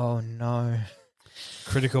hit. Oh, no.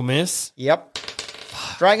 Critical miss. Yep.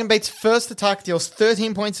 Dragonbait's first attack deals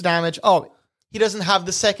 13 points of damage. Oh, he doesn't have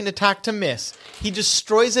the second attack to miss. He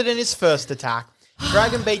destroys it in his first attack.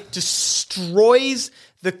 Dragonbait destroys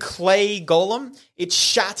the clay golem. It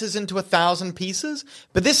shatters into 1,000 pieces.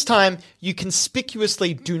 But this time, you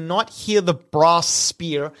conspicuously do not hear the brass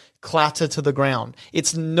spear clatter to the ground.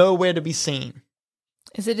 It's nowhere to be seen.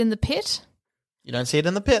 Is it in the pit? You don't see it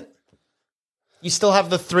in the pit. You still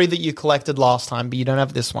have the 3 that you collected last time, but you don't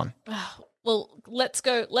have this one. Well, let's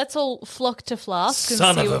go. Let's all flock to Flask and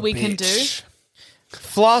Son see of what a we can do. bitch.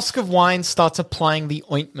 Flask of Wine starts applying the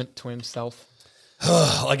ointment to himself.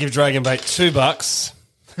 I give Dragonbait $2.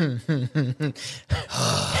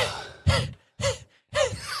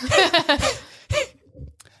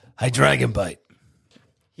 Hey, Dragonbait.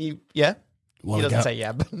 He Wanna doesn't go? say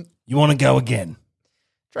yeah, but You want to go again?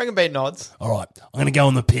 Dragonbait nods. All right. I'm going to go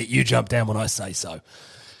in the pit. You jump down when I say so.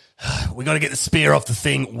 We got to get the spear off the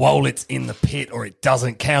thing while it's in the pit or it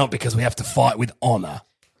doesn't count because we have to fight with honor.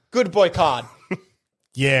 Good boy card.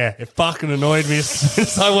 Yeah, it fucking annoyed me as soon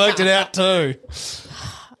as I worked it out too.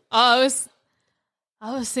 I was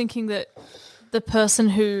thinking that the person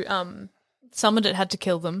who summoned it had to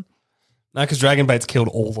kill them. No, because Dragonbait's killed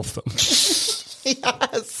all of them.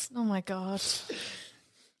 Yes. Oh my god.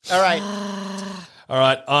 All right. All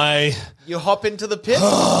right, You hop into the pit.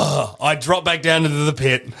 I drop back down into the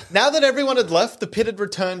pit. Now that everyone had left, the pit had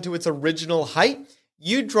returned to its original height.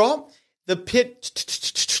 You drop, the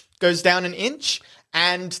pit goes down an inch,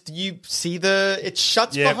 and you see it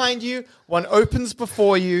shuts Yep. behind you, one opens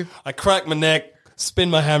before you. I crack my neck, spin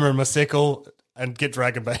my hammer and my sickle, and get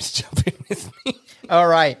Dragonbait to jump in with me. All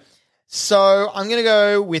right. So I'm going to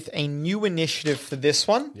go with a new initiative for this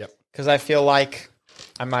one. Yep. Because I feel like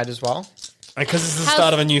I might as well. Because it's the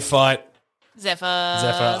start of a new fight. Zephyr.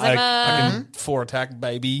 I can 4 attack,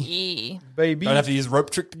 baby. Yeah. Baby. Don't have to use rope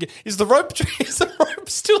trick to get. Is the rope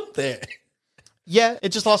still there? Yeah, it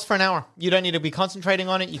just lasts for an hour. You don't need to be concentrating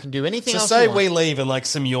on it. You can do anything So else say you want. we leave and like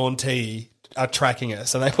some Yawn Tea are tracking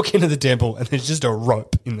us and they walk into the temple and there's just a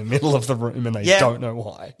rope in the middle of the room and they don't know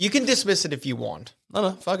why. You can dismiss it if you want.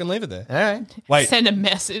 No, fucking leave it there. All right. Wait, Send a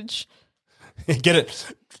message. get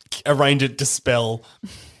it, arrange it to spell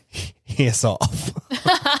hiss off.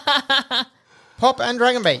 Pop and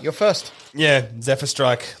Dragonbait, you're first. Yeah, Zephyr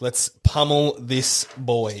Strike. Let's pummel this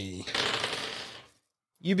boy.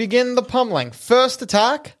 You begin the pummeling. First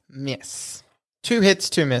attack, miss. 2 hits,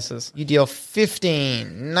 2 misses. You deal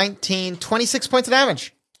 15, 19, 26 points of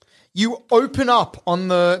damage. You open up on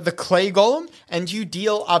the clay golem and you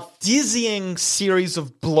deal a dizzying series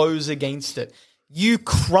of blows against it. You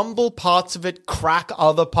crumble parts of it, crack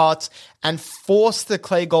other parts, and force the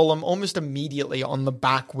clay golem almost immediately on the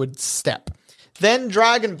backward step. Then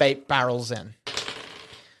Dragonbait barrels in.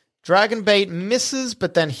 Dragonbait misses,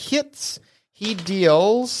 but then hits. He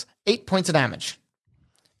deals 8 points of damage.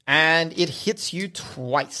 And it hits you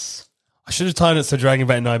twice. I should have timed it so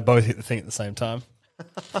Dragonbait and I both hit the thing at the same time.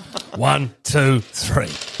 1, 2, 3.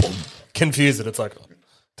 Boom. Confuse it. It's like,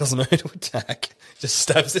 doesn't know how to attack. Just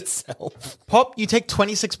stabs itself. Pop, you take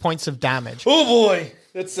 26 points of damage. Oh boy.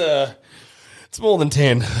 It's more than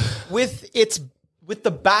 10. With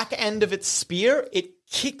the back end of its spear, it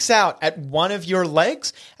kicks out at one of your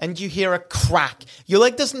legs and you hear a crack. Your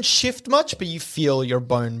leg doesn't shift much, but you feel your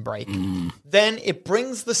bone break. Then it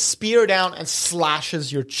brings the spear down and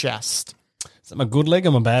slashes your chest. Is that my good leg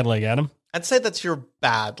or my bad leg, Adam? I'd say that's your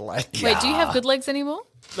bad leg. Wait, do you have good legs anymore?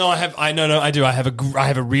 No, I do. I have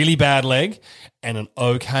a really bad leg and an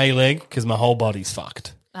okay leg because my whole body's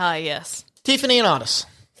fucked. Ah, yes. Tiffany and Artis.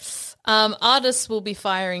 Artis will be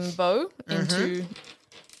firing bow into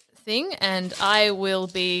thing, and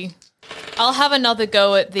I'll have another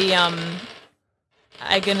go at the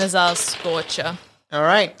Agonizar Scorcher. All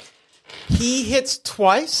right. He hits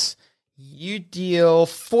twice. You deal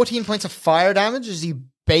 14 points of fire damage as you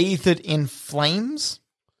bathe it in flames.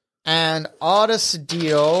 And Artis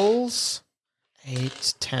deals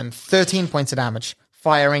 8, 10, 13 points of damage,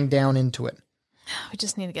 firing down into it. We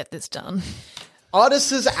just need to get this done.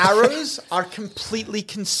 Artis's arrows are completely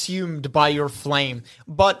consumed by your flame,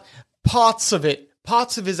 but parts of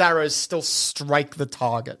his arrows still strike the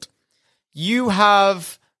target. You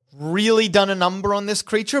have really done a number on this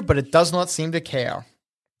creature, but it does not seem to care.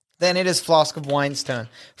 Then it is Flask of Wine's turn.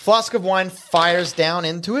 Flask of Wine fires down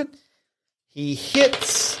into it. He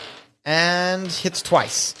hits and hits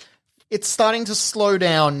twice. It's starting to slow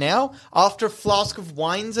down now. After Flask of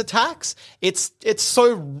Wine's attacks, it's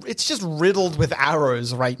just riddled with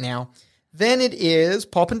arrows right now. Then it is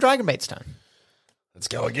Pop and Dragonbait's turn. Let's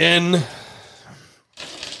go again.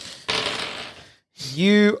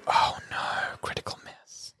 Oh no, critical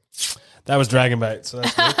miss. That was Dragonbait, so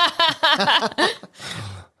that's good.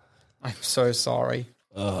 I'm so sorry.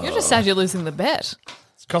 You're just sad you're losing the bet.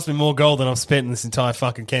 It's cost me more gold than I've spent in this entire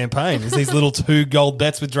fucking campaign. Is these little 2 gold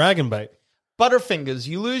bets with Dragonbait. Butterfingers,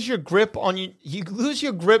 you lose your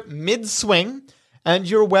grip mid-swing, and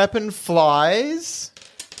your weapon flies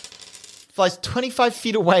 25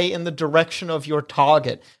 feet away in the direction of your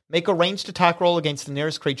target. Make a ranged attack roll against the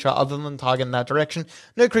nearest creature other than the target in that direction.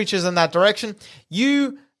 No creatures in that direction.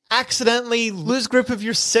 You accidentally lose grip of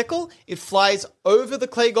your sickle. It flies over the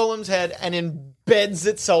clay golem's head and embeds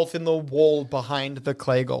itself in the wall behind the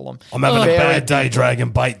clay golem. I'm having a bad day,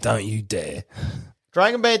 Dragonbait. Don't you dare.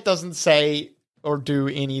 Dragonbait doesn't say or do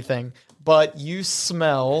anything, but you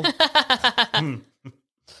smell.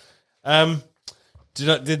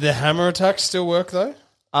 Did the hammer attack still work though?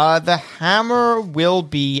 The hammer will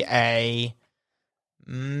be a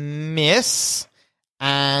miss,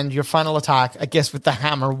 and your final attack, I guess, with the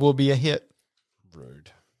hammer will be a hit. Rude.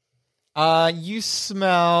 You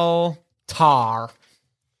smell tar.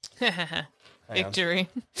 Victory.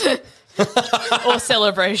 Or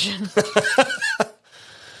celebration.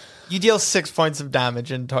 You deal 6 points of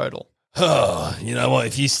damage in total. Oh, you know what?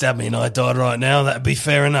 If you stabbed me and I died right now, that'd be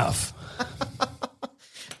fair enough.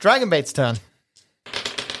 Dragonbait's turn.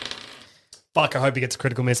 Fuck, I hope he gets a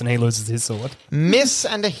critical miss and he loses his sword. Miss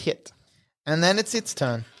and a hit. And then it's its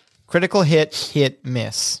turn. Critical hit,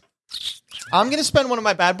 miss. I'm going to spend one of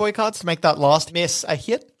my bad boy cards to make that last miss a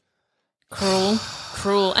hit.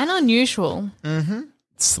 Cruel, and unusual. Mm-hmm.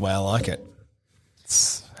 It's the way I like it.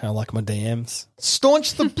 It's how I like my DMs.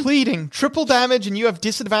 Staunch the bleeding. Triple damage, and you have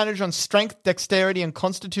disadvantage on strength, dexterity, and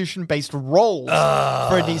constitution-based rolls for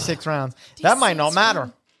a D6 rounds. That might not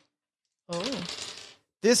matter. Oh.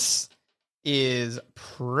 This is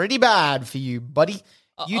pretty bad for you, buddy.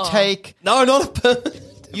 You take... No, not a...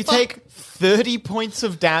 You take 30 points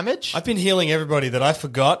of damage. I've been healing everybody that I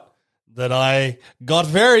forgot that I got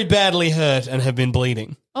very badly hurt and have been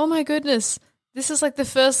bleeding. Oh my goodness. This is like the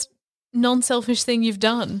first non-selfish thing you've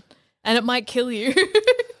done, and it might kill you.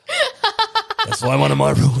 That's why one of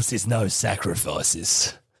my rules is no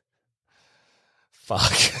sacrifices.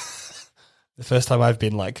 Fuck. The first time I've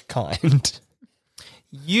been, like, kind.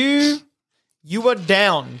 You are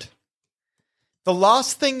downed. The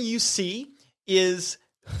last thing you see is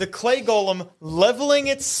the clay golem leveling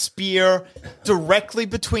its spear directly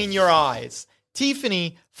between your eyes.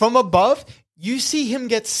 Tiffany, from above, you see him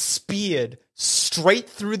get speared straight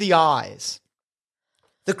through the eyes.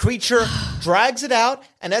 The creature drags it out,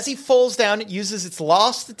 and as he falls down, it uses its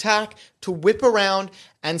last attack to whip around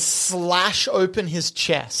and slash open his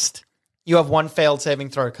chest. You have one failed saving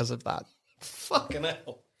throw because of that. Fucking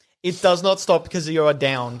hell. It does not stop because you are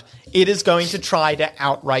downed. It is going to try to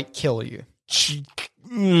outright kill you.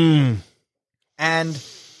 And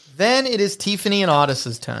then it is Tiffany and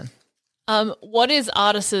Artis's turn. What is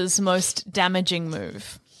Artis's most damaging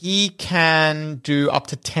move? He can do up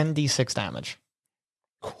to 10d6 damage.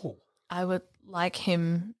 Cool. I would like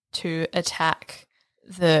him to attack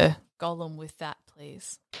the golem with that,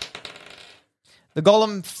 please. The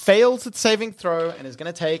golem fails its saving throw and is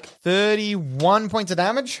going to take 31 points of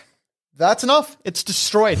damage. That's enough. It's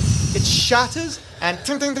destroyed. It shatters and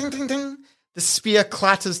ting, ting, ting, ting, ting. The spear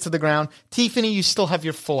clatters to the ground. Tiffany, you still have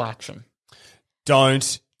your full action.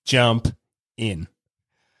 Don't jump in.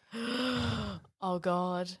 Oh,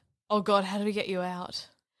 God. Oh, God, how do we get you out?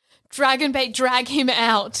 Dragonbait, drag him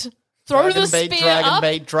out. Throw the spear up.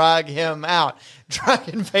 Dragonbait, drag him out.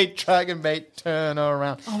 Dragonbait, turn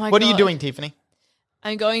around. Oh, my What are you God. doing, Tiffany?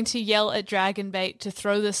 I'm going to yell at Dragonbait to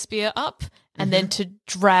throw the spear up and then to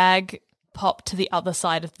drag Pop to the other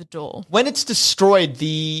side of the door. When it's destroyed,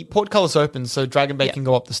 the portcullis opens so Dragonbait can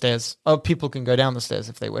go up the stairs. Oh, people can go down the stairs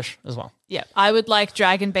if they wish as well. Yeah, I would like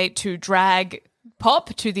Dragonbait to drag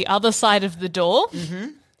Pop to the other side of the door,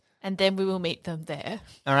 and then we will meet them there.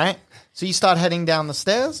 All right. So you start heading down the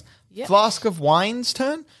stairs. Yep. Flask of Wine's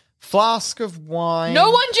turn. Flask of Wine. No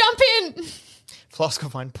one jump in! Flask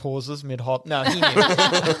of Wine pauses mid-hop. No, he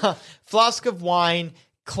knew. Flask of Wine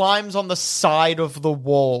climbs on the side of the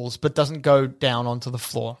walls but doesn't go down onto the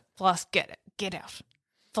floor. Flask, get out.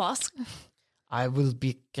 Flask? I will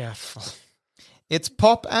be careful. It's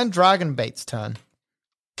Pop and Dragonbait's turn.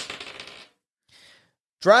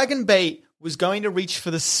 Dragonbait was going to reach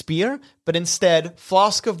for the spear, but instead,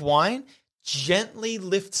 Flask of Wine gently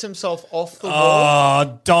lifts himself off the wall.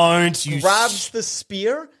 Oh, don't you... grabs the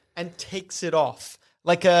spear and takes it off.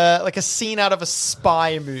 Like a scene out of a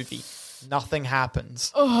spy movie. Nothing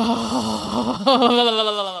happens.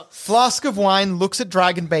 Flask of Wine looks at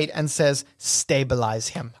Dragonbait and says, stabilize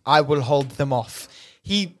him. I will hold them off.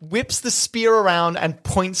 He whips the spear around and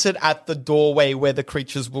points it at the doorway where the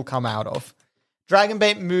creatures will come out of.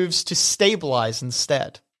 Dragonbait moves to stabilize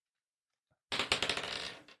instead.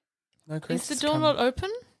 No Is the door not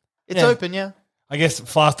open? It's open, yeah. I guess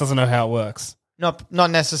Flask doesn't know how it works. Not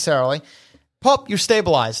necessarily. Pop, you're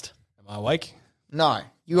stabilized. Am I awake? No.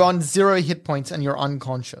 You're on 0 hit points and you're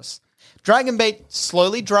unconscious. Dragonbait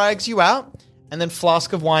slowly drags you out, and then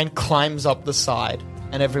Flask of Wine climbs up the side,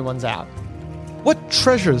 and everyone's out. What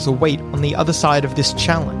treasures await on the other side of this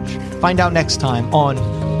challenge? Find out next time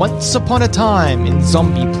on Once Upon a Time in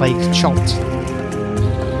Zombie Plague Chult.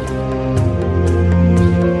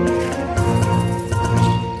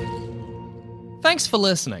 Thanks for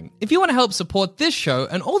listening. If you want to help support this show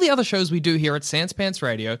and all the other shows we do here at Sans Pants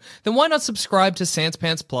Radio, then why not subscribe to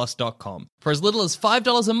SansPantsPlus.com? For as little as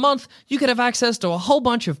 $5 a month, you could have access to a whole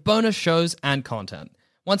bunch of bonus shows and content.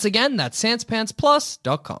 Once again, that's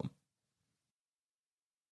SansPantsPlus.com.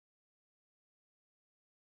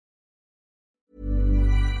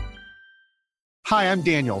 Hi, I'm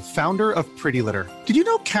Daniel, founder of Pretty Litter. Did you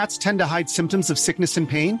know cats tend to hide symptoms of sickness and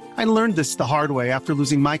pain? I learned this the hard way after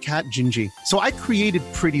losing my cat, Gingy. So I created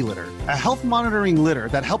Pretty Litter, a health monitoring litter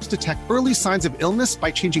that helps detect early signs of illness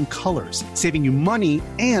by changing colors, saving you money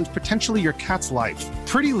and potentially your cat's life.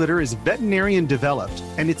 Pretty Litter is veterinarian developed,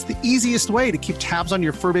 and it's the easiest way to keep tabs on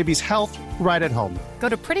your fur baby's health right at home. Go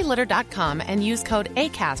to prettylitter.com and use code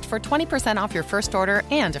ACAST for 20% off your first order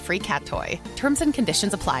and a free cat toy. Terms and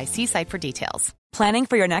conditions apply. See site for details. Planning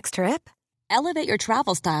for your next trip? Elevate your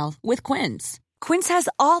travel style with Quince. Quince has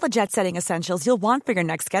all the jet-setting essentials you'll want for your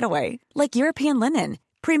next getaway, like European linen,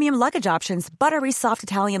 premium luggage options, buttery soft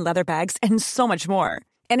Italian leather bags, and so much more.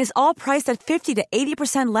 And is all priced at 50 to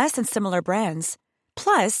 80% less than similar brands.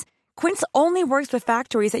 Plus, Quince only works with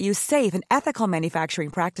factories that use safe and ethical manufacturing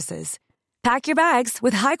practices. Pack your bags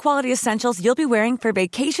with high-quality essentials you'll be wearing for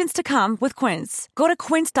vacations to come with Quince. Go to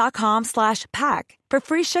quince.com/pack for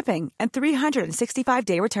free shipping and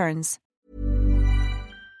 365-day returns.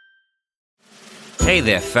 Hey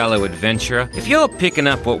there, fellow adventurer. If you're picking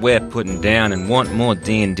up what we're putting down and want more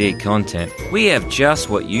D&D content, we have just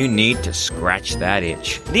what you need to scratch that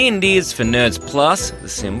itch. D&D is for Nerds Plus, the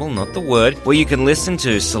symbol, not the word, where you can listen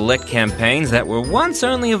to select campaigns that were once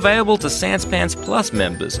only available to Sans Pants Plus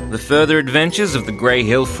members. The further adventures of the Grey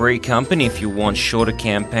Hill Free Company if you want shorter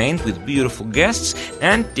campaigns with beautiful guests,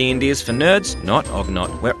 and D&D is for Nerds, not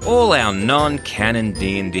Ognot, where all our non-canon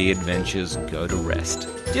D&D adventures go to rest.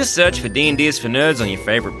 Just search for D&D is for Nerds on your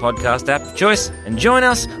favorite podcast app of choice and join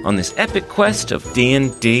us on this epic quest of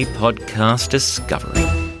D&D podcast discovery.